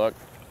having any luck.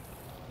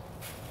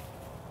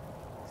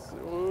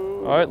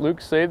 All right,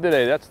 Luke saved the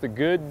day. That's the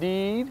good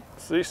deed.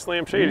 See,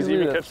 slam shadies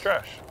even catch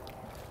trash.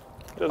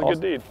 Does a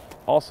good deed.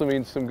 Also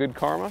means some good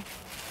karma.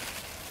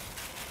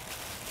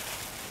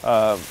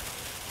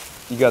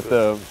 You got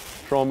the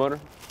trolling motor.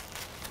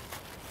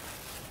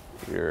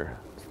 You're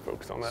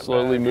focus on that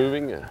slowly bag.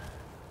 moving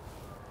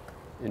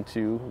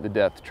into the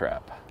death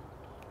trap.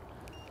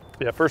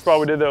 Yeah, first spot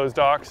we did those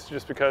docks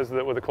just because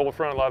with the cold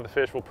front, a lot of the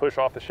fish will push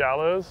off the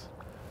shallows.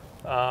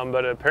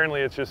 But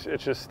apparently it's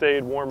just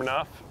stayed warm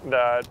enough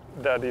that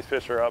these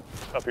fish are up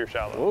here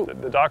shallow.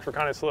 The docks were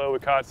kind of slow. We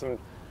caught some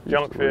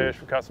junk fish,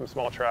 we caught some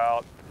small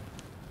trout,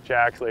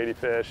 jacks,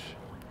 ladyfish.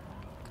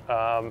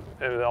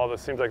 And all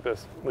this seems like at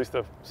least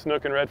the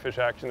snook and redfish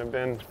action have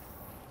been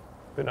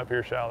up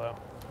here shallow.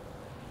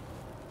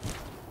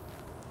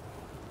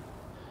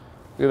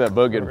 Look at that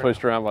boat getting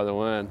pushed around by the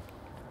wind.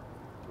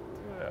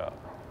 Yeah.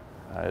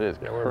 It is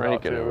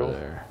cranking over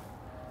there.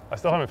 I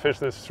still haven't fished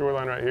this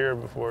shoreline right here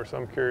before, so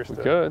I'm curious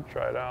to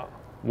try it out.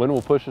 Wind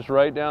will push us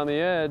right down the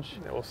edge.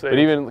 Yeah, we'll see. But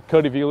even,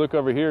 Cody, if you look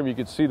over here, you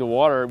can see the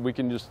water. We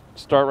can just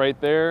start right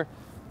there.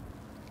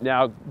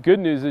 Now, good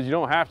news is you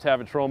don't have to have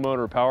a trolling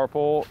motor or power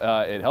pole.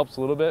 It helps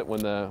a little bit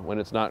when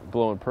it's not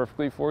blowing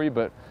perfectly for you.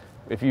 But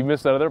if you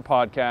missed that other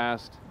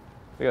podcast,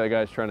 look at that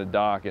guy's trying to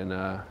dock, and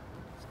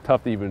it's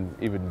tough to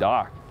even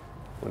dock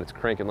when it's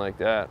cranking like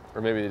that.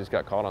 Or maybe they just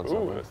got caught on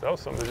something. Ooh, that was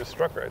something that just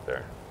struck right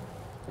there.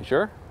 You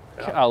sure?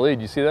 Yeah. Golly,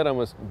 did you see that?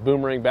 Almost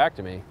boomerang back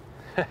to me.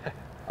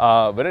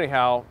 But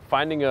anyhow,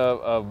 finding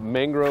a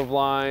mangrove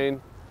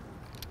line,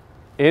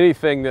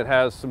 anything that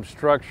has some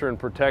structure and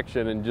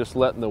protection and just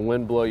letting the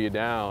wind blow you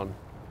down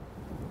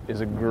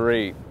is a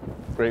great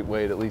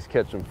way to at least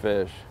catch some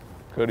fish.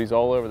 Cody's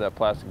all over that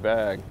plastic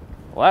bag.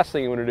 The last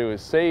thing you want to do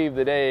is save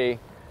the day.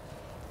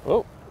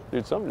 Oh,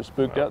 dude, something just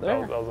spooked out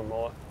there. That was a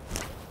mullet.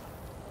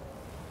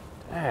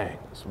 Dang,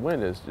 this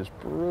wind is just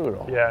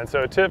brutal. Yeah, and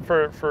so a tip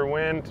for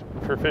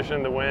fishing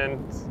in the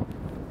wind,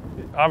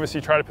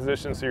 obviously try to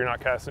position so you're not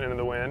casting into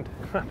the wind.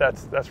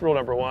 That's rule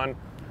number one.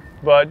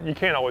 But you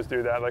can't always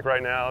do that. Like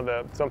right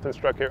now, something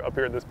struck up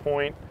here at this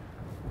point,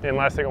 and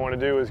last thing I want to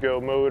do is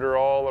go motor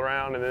all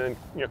around and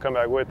then come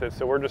back with it.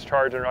 So we're just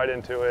charging right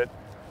into it.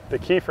 The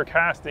key for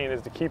casting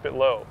is to keep it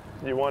low.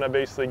 You want to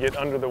basically get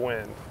under the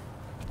wind.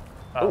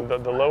 The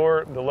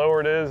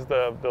lower it is,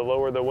 the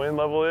lower the wind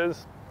level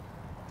is.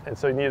 And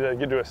so you need to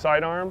get to a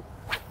sidearm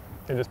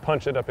and just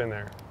punch it up in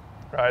there,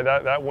 right?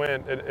 That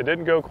wind, it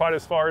didn't go quite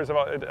as far as,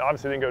 it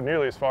obviously didn't go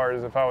nearly as far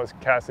as if I was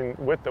casting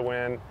with the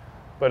wind.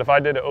 But if I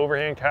did an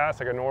overhand cast,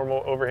 like a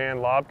normal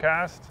overhand lob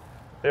cast,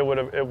 it would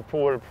have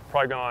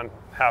probably gone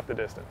half the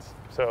distance.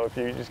 So if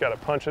you just got to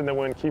punch in the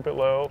wind, keep it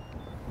low,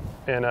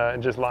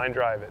 and just line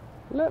drive it.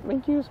 Let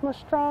me use my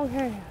strong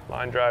hand.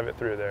 Line drive it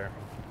through there.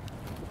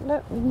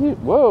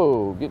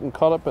 Whoa, getting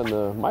caught up in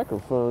the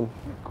microphone.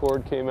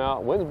 Cord came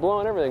out. Wind's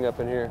blowing everything up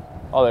in here.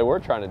 Oh, they were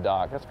trying to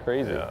dock. That's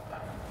crazy. Yeah.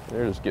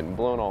 They're just getting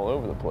blown all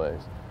over the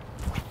place.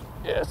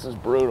 Yeah, this is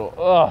brutal.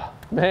 Oh,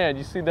 man,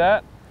 you see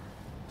that?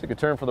 Took a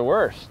turn for the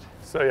worst.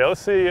 So yeah, let's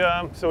see.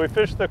 So we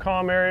fished the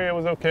calm area. It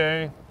was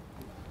okay.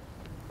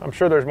 I'm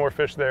sure there's more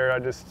fish there. I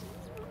just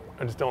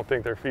don't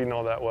think they're feeding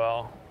all that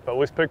well. But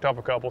we picked up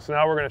a couple. So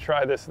now we're going to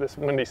try this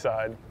windy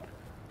side,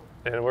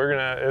 and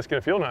it's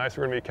gonna feel nice.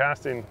 We're gonna be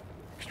casting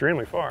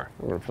extremely far.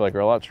 We're gonna feel like we're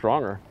a lot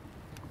stronger.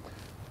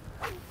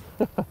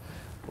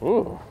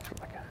 Ooh.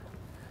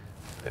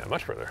 Yeah,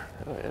 much further.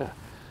 Oh yeah.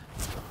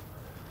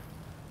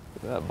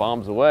 That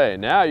bombs away.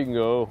 Now you can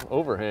go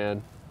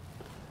overhand.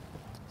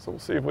 So we'll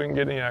see if we can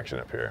get any action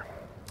up here.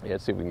 Yeah,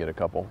 let's see if we can get a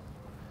couple.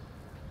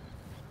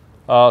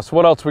 So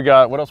what else we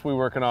got? What else are we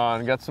working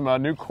on? Got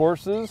some new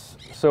courses.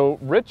 So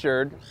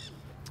Richard,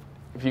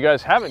 if you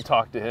guys haven't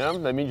talked to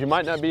him, that means you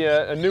might not be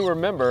a newer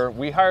member.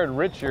 We hired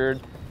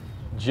Richard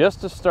just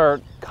to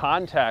start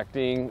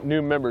contacting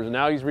new members.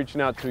 Now he's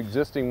reaching out to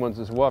existing ones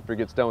as well after he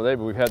gets done with it.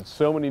 But we've had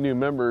so many new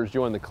members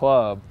join the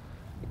club.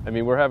 I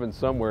mean, we're having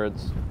some where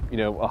it's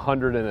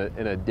 100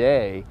 in a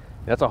day.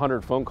 That's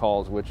 100 phone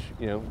calls, which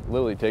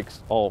literally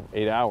takes all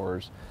 8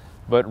 hours.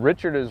 But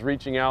Richard is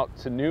reaching out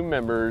to new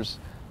members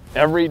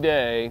every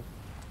day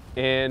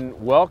and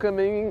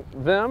welcoming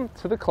them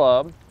to the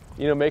club.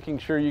 Making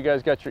sure you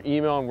guys got your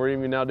email, and we're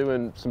even now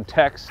doing some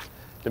text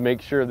to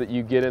make sure that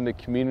you get in the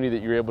community,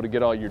 that you're able to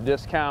get all your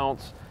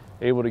discounts,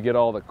 able to get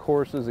all the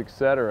courses,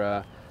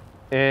 etc.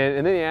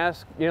 And then he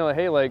asked,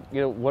 hey,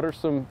 what are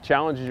some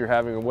challenges you're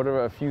having, or what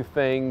are a few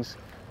things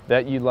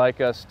that you'd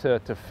like us to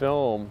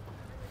film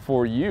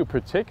for you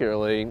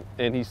particularly?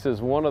 And he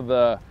says one of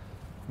the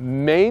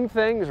main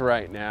things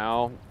right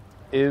now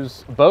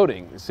is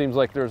boating. It seems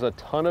like there's a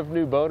ton of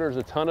new boaters,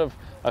 a ton of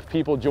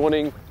people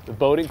joining the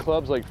boating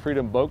clubs like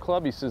Freedom Boat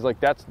Club. He says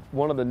that's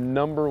one of the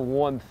number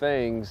one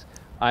things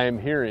I am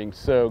hearing.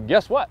 So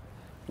guess what?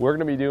 We're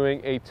going to be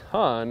doing a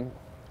ton.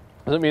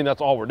 Doesn't mean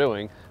that's all we're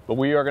doing, but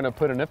we are going to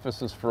put an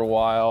emphasis for a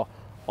while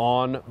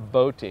on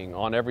boating,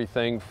 on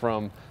everything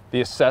from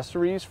the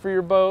accessories for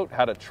your boat,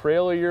 how to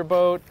trailer your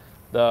boat,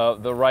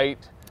 the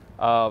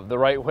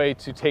right way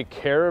to take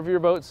care of your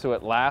boat so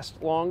it lasts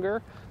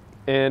longer,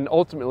 and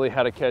ultimately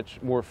how to catch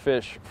more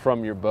fish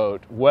from your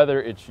boat,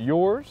 whether it's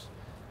yours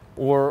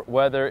or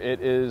whether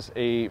it is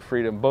a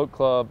Freedom Boat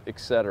Club,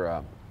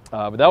 etc.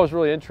 But that was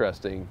really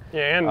interesting.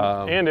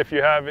 Yeah, and if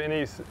you have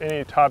any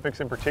topics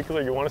in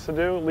particular you want us to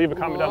do, leave a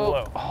comment down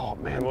below. Oh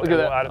man, and look at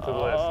that! We'll add it to the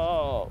list.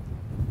 Oh,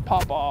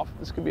 pop off!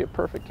 This could be a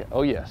perfect.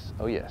 Oh yes,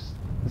 oh yes.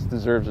 This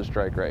deserves a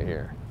strike right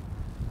here.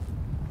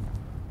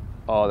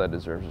 Oh, that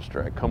deserves a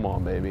strike. Come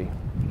on, baby.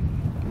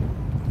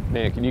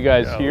 Man, can you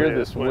guys hear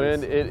this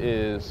wind? It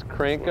is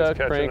cranking.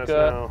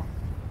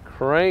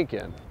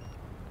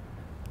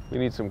 We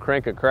need some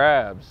cranka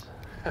crabs.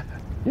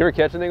 You ever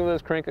catch anything with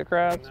those cranka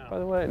crabs, by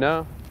the way?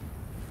 No?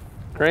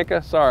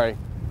 Cranka? Sorry.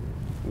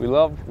 We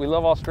love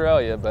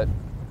Australia, but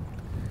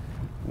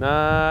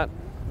not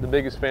the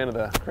biggest fan of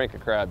the cranka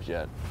crabs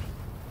yet.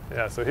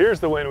 Yeah, so here's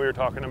the wind we were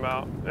talking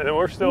about, and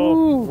we're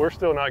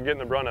still not getting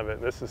the brunt of it.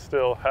 This is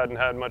still hadn't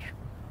had much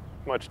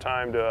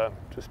time to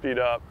speed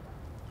up.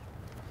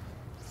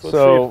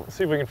 So let's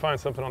see if we can find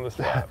something on this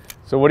spot.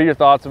 So what are your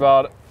thoughts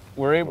about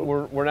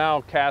we're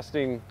now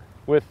casting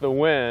with the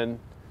wind,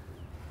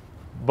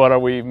 but are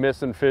we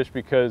missing fish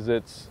because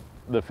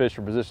the fish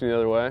are positioned the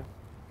other way?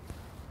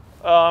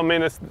 I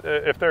mean,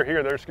 if they're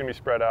here, they're just going to be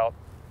spread out,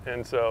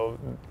 and so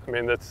I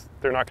mean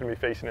they're not going to be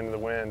facing into the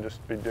wind,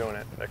 just be doing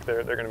it. Like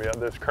they're going to be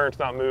the current's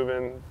not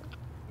moving,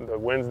 the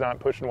wind's not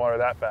pushing water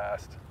that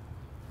fast.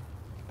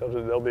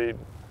 They'll be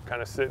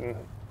kind of sitting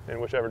in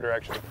whichever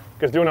direction.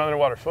 Because doing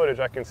underwater footage,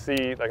 I can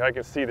see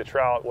the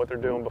trout, what they're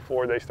doing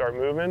before they start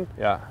moving.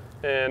 Yeah.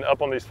 And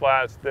up on these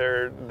flats,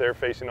 they're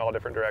facing all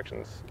different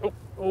directions.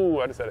 Oh,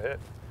 I just had a hit.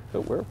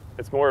 So where?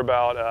 It's more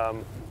about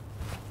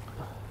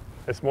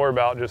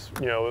just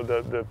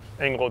the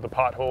angle of the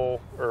pothole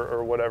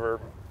or whatever,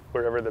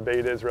 wherever the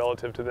bait is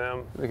relative to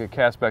them. They could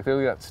cast back there.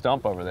 Look at that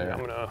stump over there. Yeah,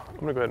 I'm gonna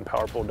go ahead and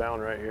power pull down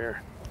right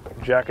here.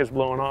 Jack is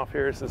blowing off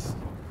here. This is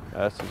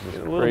that's just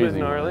a little bit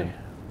gnarly. Man.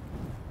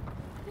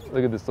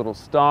 Look at this little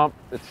stump.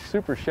 It's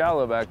super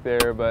shallow back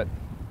there, but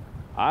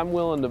I'm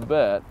willing to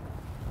bet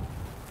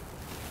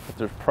that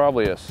there's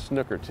probably a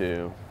snook or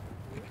two.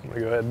 I'm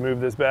gonna go ahead and move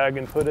this bag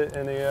and put it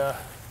in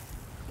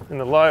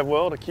the live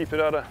well to keep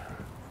it out of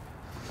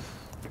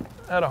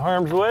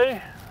harm's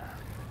way.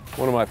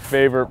 One of my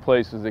favorite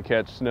places to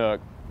catch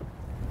snook.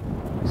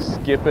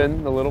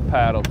 Skipping the little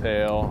paddle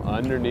tail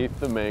underneath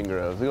the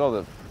mangroves. Look at all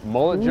the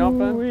mullet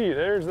jumping. Ooh-wee,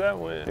 there's that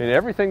wind. And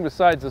everything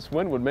besides this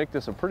wind would make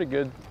this a pretty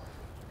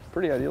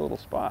ideal little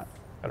spot.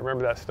 Gotta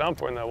remember that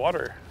stump when the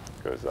water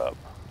goes up.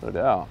 No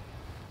doubt.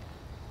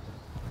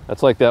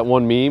 That's like that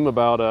one meme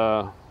about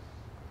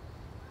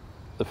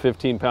the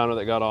 15-pounder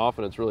that got off,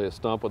 and it's really a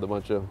stump with a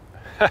bunch of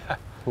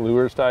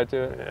lures tied to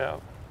it. Yeah.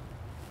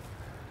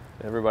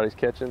 Everybody's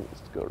catching.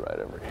 Let's go right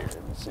over here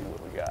and see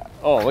what we got.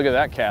 Oh, look at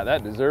that cat.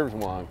 That deserves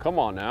one. Come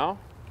on now.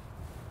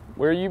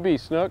 Where you be,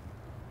 snook?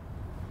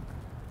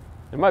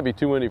 It might be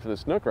too windy for the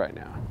snook right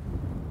now.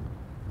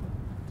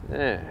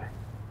 Yeah.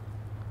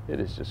 It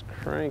is just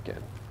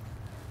cranking.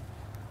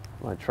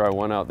 Might try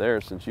one out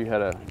there since you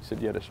said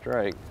you had a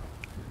strike.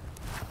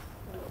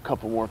 A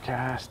couple more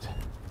casts.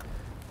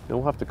 Then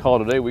we'll have to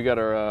call it a day. We got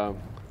our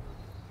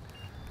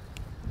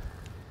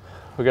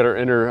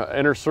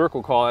inner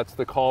circle call. That's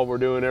the call we're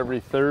doing every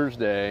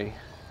Thursday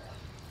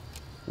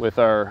with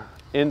our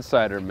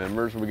insider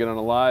members. We get on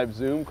a live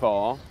Zoom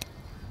call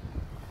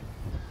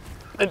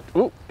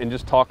and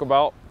just talk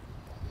about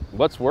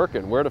what's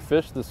working, where to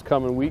fish this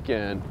coming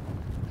weekend.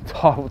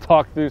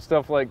 Talk through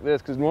stuff like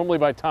this, because normally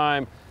by the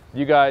time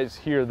you guys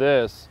hear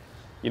this,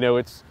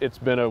 it's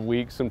been a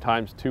week,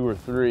 sometimes 2 or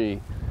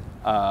 3,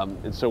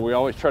 and so we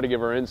always try to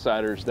give our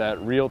insiders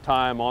that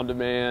real-time,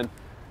 on-demand,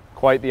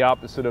 quite the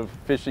opposite of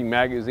fishing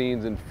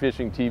magazines and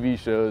fishing TV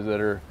shows that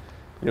are,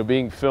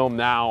 being filmed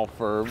now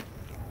for,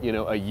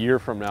 a year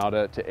from now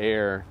to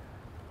air.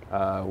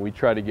 We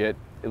try to get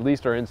at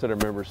least our insider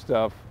member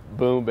stuff,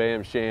 boom,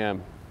 bam,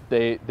 sham,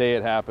 day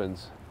it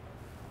happens,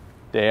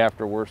 day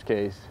after worst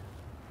case.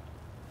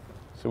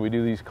 So we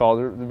do these calls.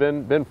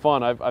 They've been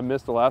fun. I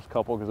missed the last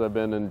couple because I've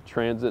been in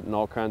transit and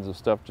all kinds of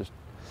stuff, just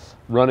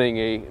running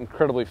a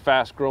incredibly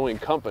fast-growing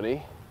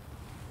company.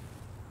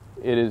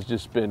 It has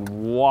just been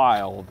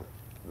wild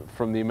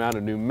from the amount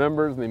of new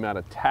members and the amount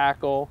of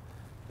tackle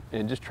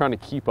and just trying to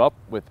keep up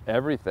with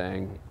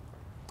everything.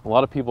 A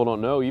lot of people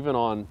don't know, even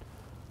on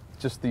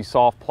just these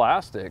soft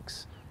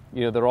plastics,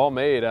 they're all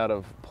made out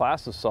of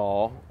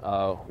plastisol,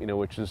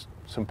 which is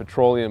some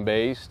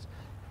petroleum-based.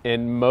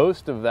 And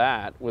most of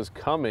that was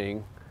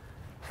coming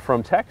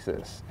from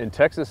Texas. And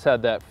Texas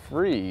had that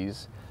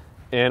freeze.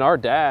 And our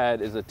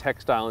dad is a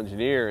textile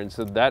engineer, and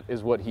so that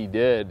is what he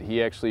did.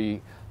 He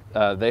actually,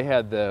 they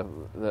had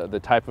the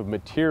type of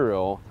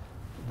material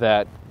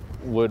that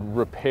would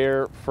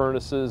repair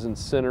furnaces,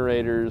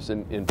 incinerators,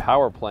 and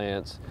power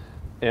plants.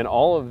 And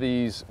all of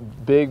these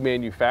big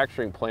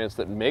manufacturing plants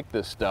that make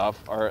this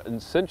stuff are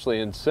essentially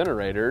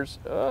incinerators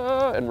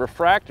and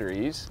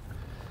refractories.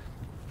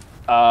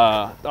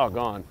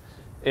 Doggone.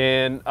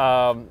 And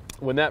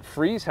when that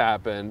freeze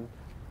happened,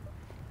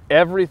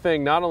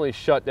 everything not only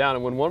shut down,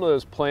 and when one of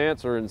those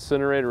plants or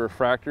incinerator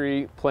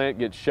refractory plant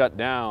gets shut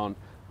down,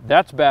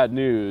 that's bad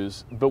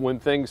news. But when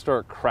things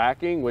start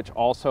cracking, which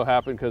also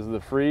happened because of the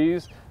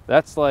freeze,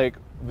 that's like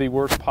the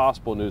worst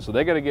possible news. So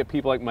they got to get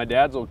people like my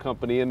dad's old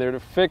company in there to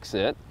fix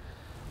it.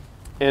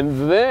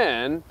 And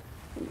then,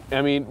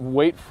 I mean,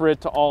 wait for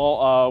it to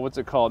all, what's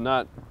it called?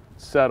 Not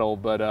settle,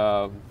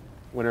 but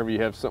whenever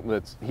you have something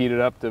that's heated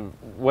up to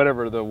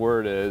whatever the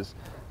word is.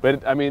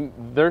 But I mean,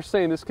 they're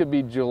saying this could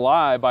be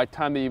July by the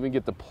time they even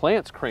get the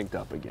plants cranked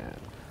up again.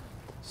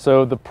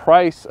 So the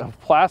price of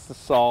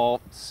plastisol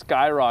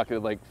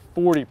skyrocketed like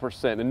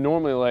 40%, and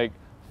normally like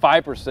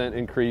 5%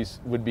 increase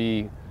would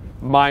be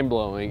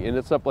mind-blowing, and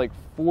it's up like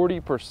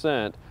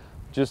 40%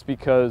 just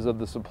because of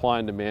the supply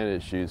and demand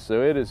issues.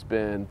 So it has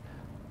been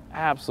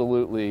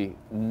absolutely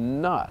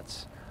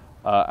nuts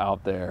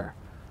out there.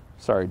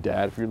 Sorry,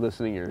 Dad, if you're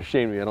listening, you're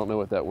ashamed of me. I don't know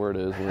what that word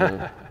is.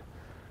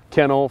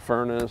 Kennel,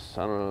 furnace,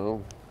 I don't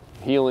know,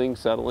 healing,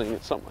 settling,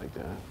 it's something like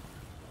that.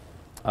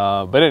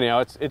 But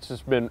anyhow, it's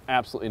just been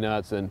absolutely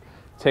nuts and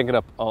taken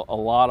up a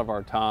lot of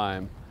our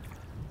time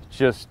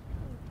just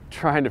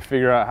trying to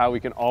figure out how we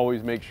can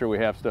always make sure we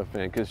have stuff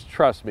in. Because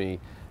trust me,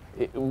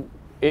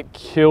 it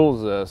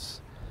kills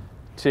us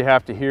to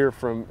have to hear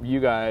from you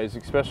guys,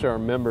 especially our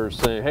members,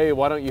 saying, hey,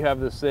 why don't you have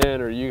this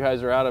in, or you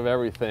guys are out of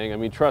everything. I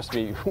mean, trust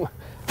me,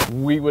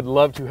 we would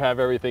love to have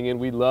everything in.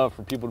 We'd love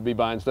for people to be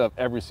buying stuff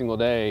every single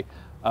day.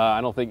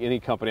 I don't think any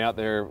company out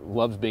there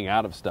loves being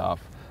out of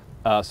stuff.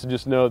 So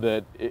just know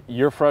that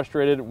you're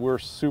frustrated. We're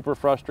super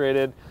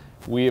frustrated.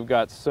 We have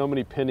got so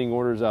many pending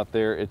orders out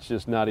there. It's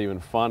just not even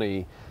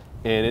funny.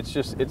 And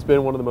it's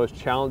been one of the most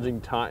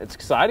challenging times. It's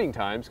exciting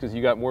times because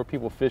you got more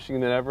people fishing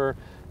than ever.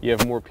 You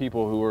have more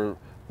people who are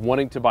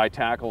wanting to buy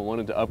tackle,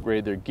 wanting to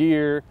upgrade their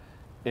gear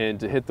and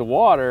to hit the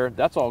water.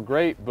 That's all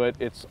great, but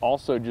it's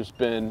also just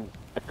been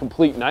a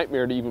complete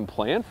nightmare to even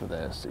plan for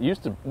this.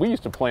 We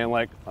used to plan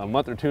like a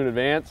month or two in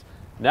advance.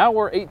 Now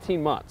we're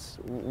 18 months.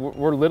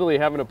 We're literally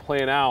having to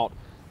plan out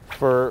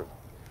for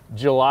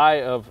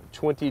July of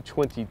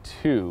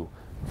 2022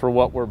 for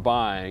what we're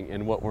buying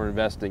and what we're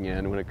investing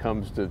in when it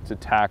comes to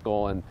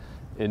tackle and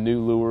new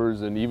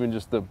lures and even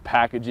just the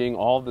packaging,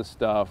 all the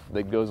stuff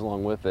that goes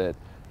along with it.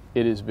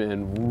 It has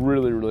been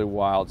really, really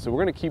wild. So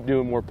we're going to keep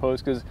doing more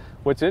posts because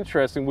what's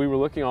interesting, we were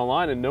looking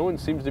online and no one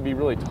seems to be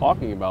really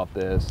talking about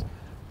this.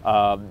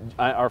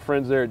 Our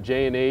friends there at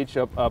J&H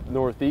up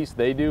northeast,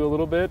 they do a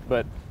little bit,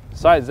 but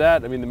besides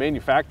that, I mean, the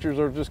manufacturers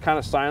are just kind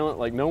of silent.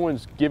 Like no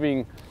one's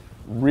giving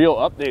real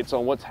updates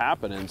on what's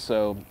happening.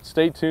 So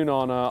stay tuned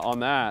on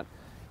that.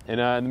 And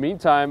in the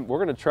meantime,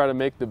 we're going to try to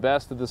make the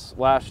best of this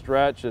last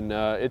stretch, and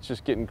it's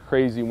just getting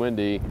crazy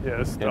windy.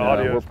 Yeah, the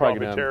audio is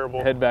probably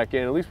terrible. Head back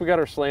in. At least we got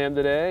our slam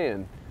today,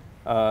 and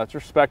it's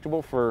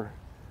respectable for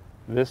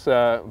this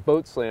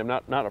boat slam,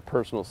 not a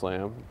personal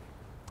slam.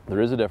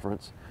 There is a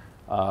difference,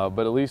 but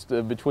at least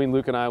between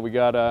Luke and I, we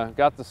got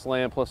the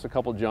slam plus a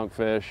couple junk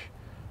fish,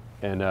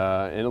 and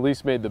at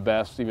least made the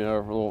best, even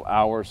over a little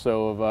hour or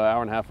so of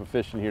hour and a half of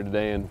fishing here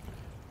today, and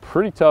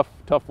pretty tough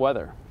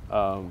weather.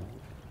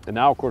 And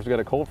now, of course, we've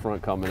got a cold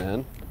front coming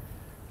in,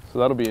 so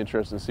that'll be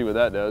interesting to see what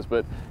that does.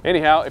 But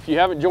anyhow, if you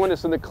haven't joined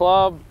us in the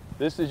club,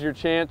 this is your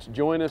chance.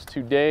 Join us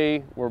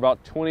today. We're about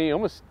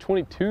almost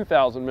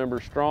 22,000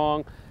 members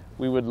strong.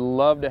 We would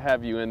love to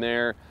have you in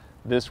there.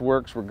 This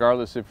works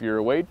regardless if you're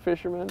a wade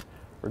fisherman,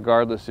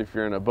 regardless if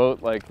you're in a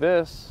boat like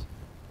this,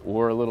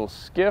 or a little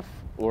skiff,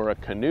 or a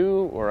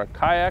canoe, or a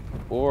kayak,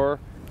 or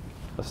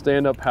a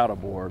stand-up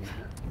paddleboard.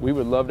 We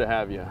would love to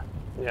have you.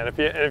 Yeah, and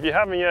if you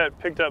haven't yet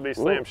picked up these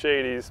Slam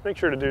Shadies, make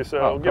sure to do so.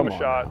 Oh, give them a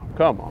shot. Now.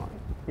 Come on.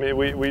 I mean,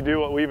 we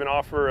even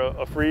offer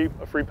a free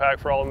pack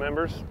for all the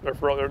members,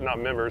 or not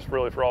members,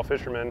 really for all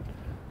fishermen.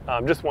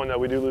 Just one that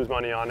we do lose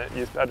money on it.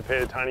 You just have to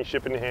pay a tiny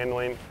shipping and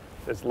handling.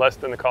 It's less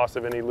than the cost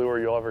of any lure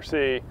you'll ever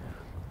see,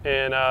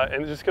 and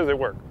just because they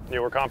work. You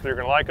know, we're confident you're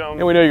going to like them.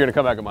 And we know you're going to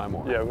come back and buy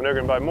more. Yeah, we know you're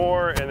going to buy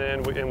more,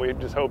 and we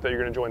just hope that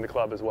you're going to join the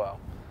club as well.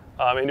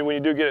 And when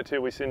you do get it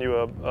too, we send you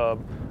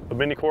a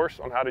mini course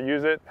on how to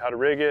use it, how to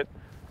rig it.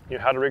 You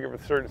know, how to rig it for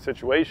certain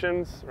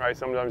situations, right?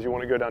 Sometimes you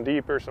want to go down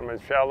deeper,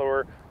 sometimes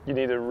shallower. You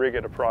need to rig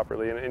it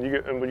properly, and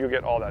you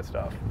get all that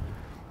stuff.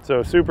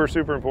 So super,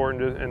 super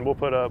important, and we'll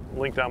put a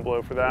link down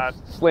below for that.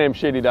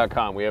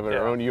 Slamshady.com. We have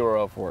our own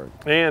URL for it.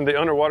 And the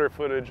underwater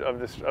footage of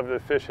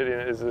the fish hitting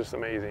it is just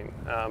amazing.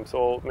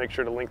 So we'll make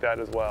sure to link that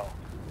as well.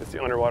 It's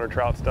the underwater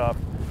trout stuff.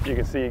 You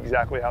can see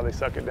exactly how they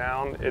suck it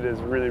down. It is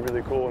really,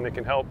 really cool, and it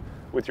can help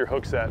with your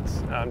hook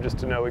sets, just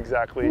to know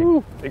exactly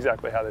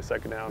how they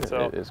suck it down.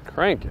 So it is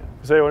cranking.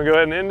 So you want to go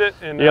ahead and end it?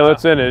 And, yeah,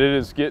 let's end it. It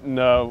is getting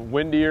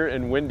windier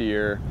and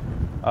windier.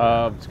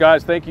 So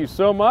guys, thank you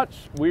so much.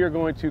 We are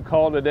going to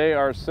call today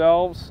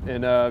ourselves,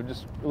 and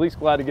just at least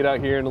glad to get out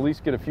here and at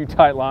least get a few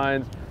tight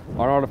lines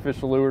on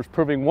artificial lures,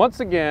 proving once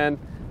again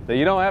that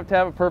you don't have to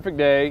have a perfect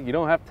day. You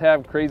don't have to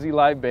have crazy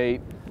live bait,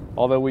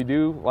 although we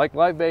do like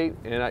live bait,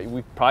 and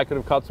we probably could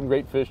have caught some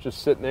great fish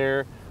just sitting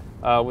there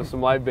with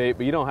some live bait,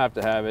 but you don't have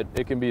to have it.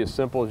 It can be as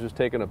simple as just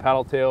taking a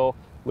paddle tail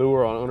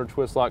lure on owner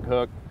twist lock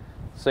hook,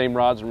 same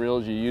rods and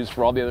reels you use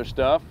for all the other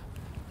stuff,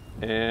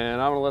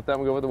 and I'm gonna let that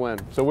one go with the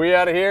wind. So we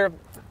out of here.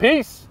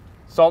 Peace.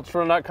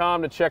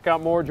 Saltstrong.com to check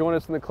out more. Join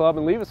us in the club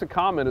and leave us a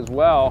comment as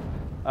well.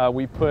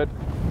 We put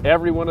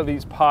every one of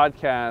these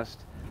podcasts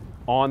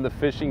on the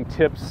fishing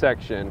tips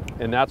section,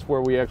 and that's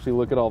where we actually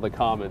look at all the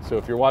comments. So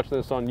if you're watching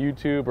this on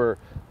YouTube or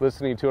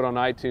listening to it on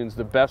iTunes,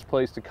 the best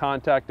place to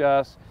contact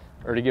us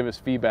or to give us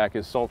feedback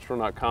is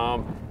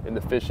saltstrong.com in the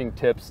fishing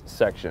tips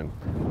section.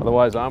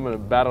 Otherwise, I'm going to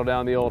battle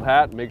down the old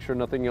hat and make sure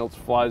nothing else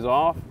flies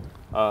off.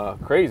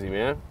 Crazy,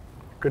 man.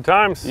 Good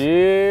times.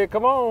 Yeah,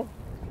 come on.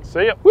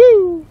 See ya.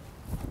 Woo!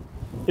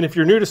 And if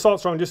you're new to Salt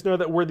Strong, just know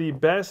that we're the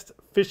best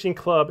fishing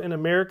club in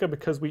America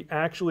because we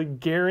actually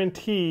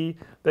guarantee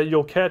that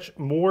you'll catch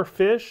more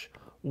fish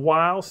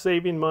while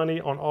saving money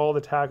on all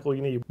the tackle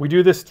you need. We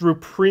do this through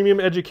premium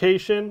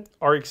education,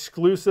 our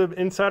exclusive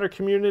insider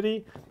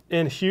community,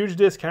 and huge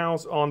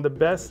discounts on the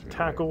best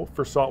tackle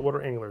for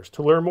saltwater anglers.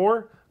 To learn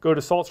more, go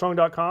to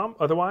saltstrong.com.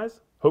 Otherwise,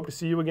 hope to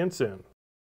see you again soon.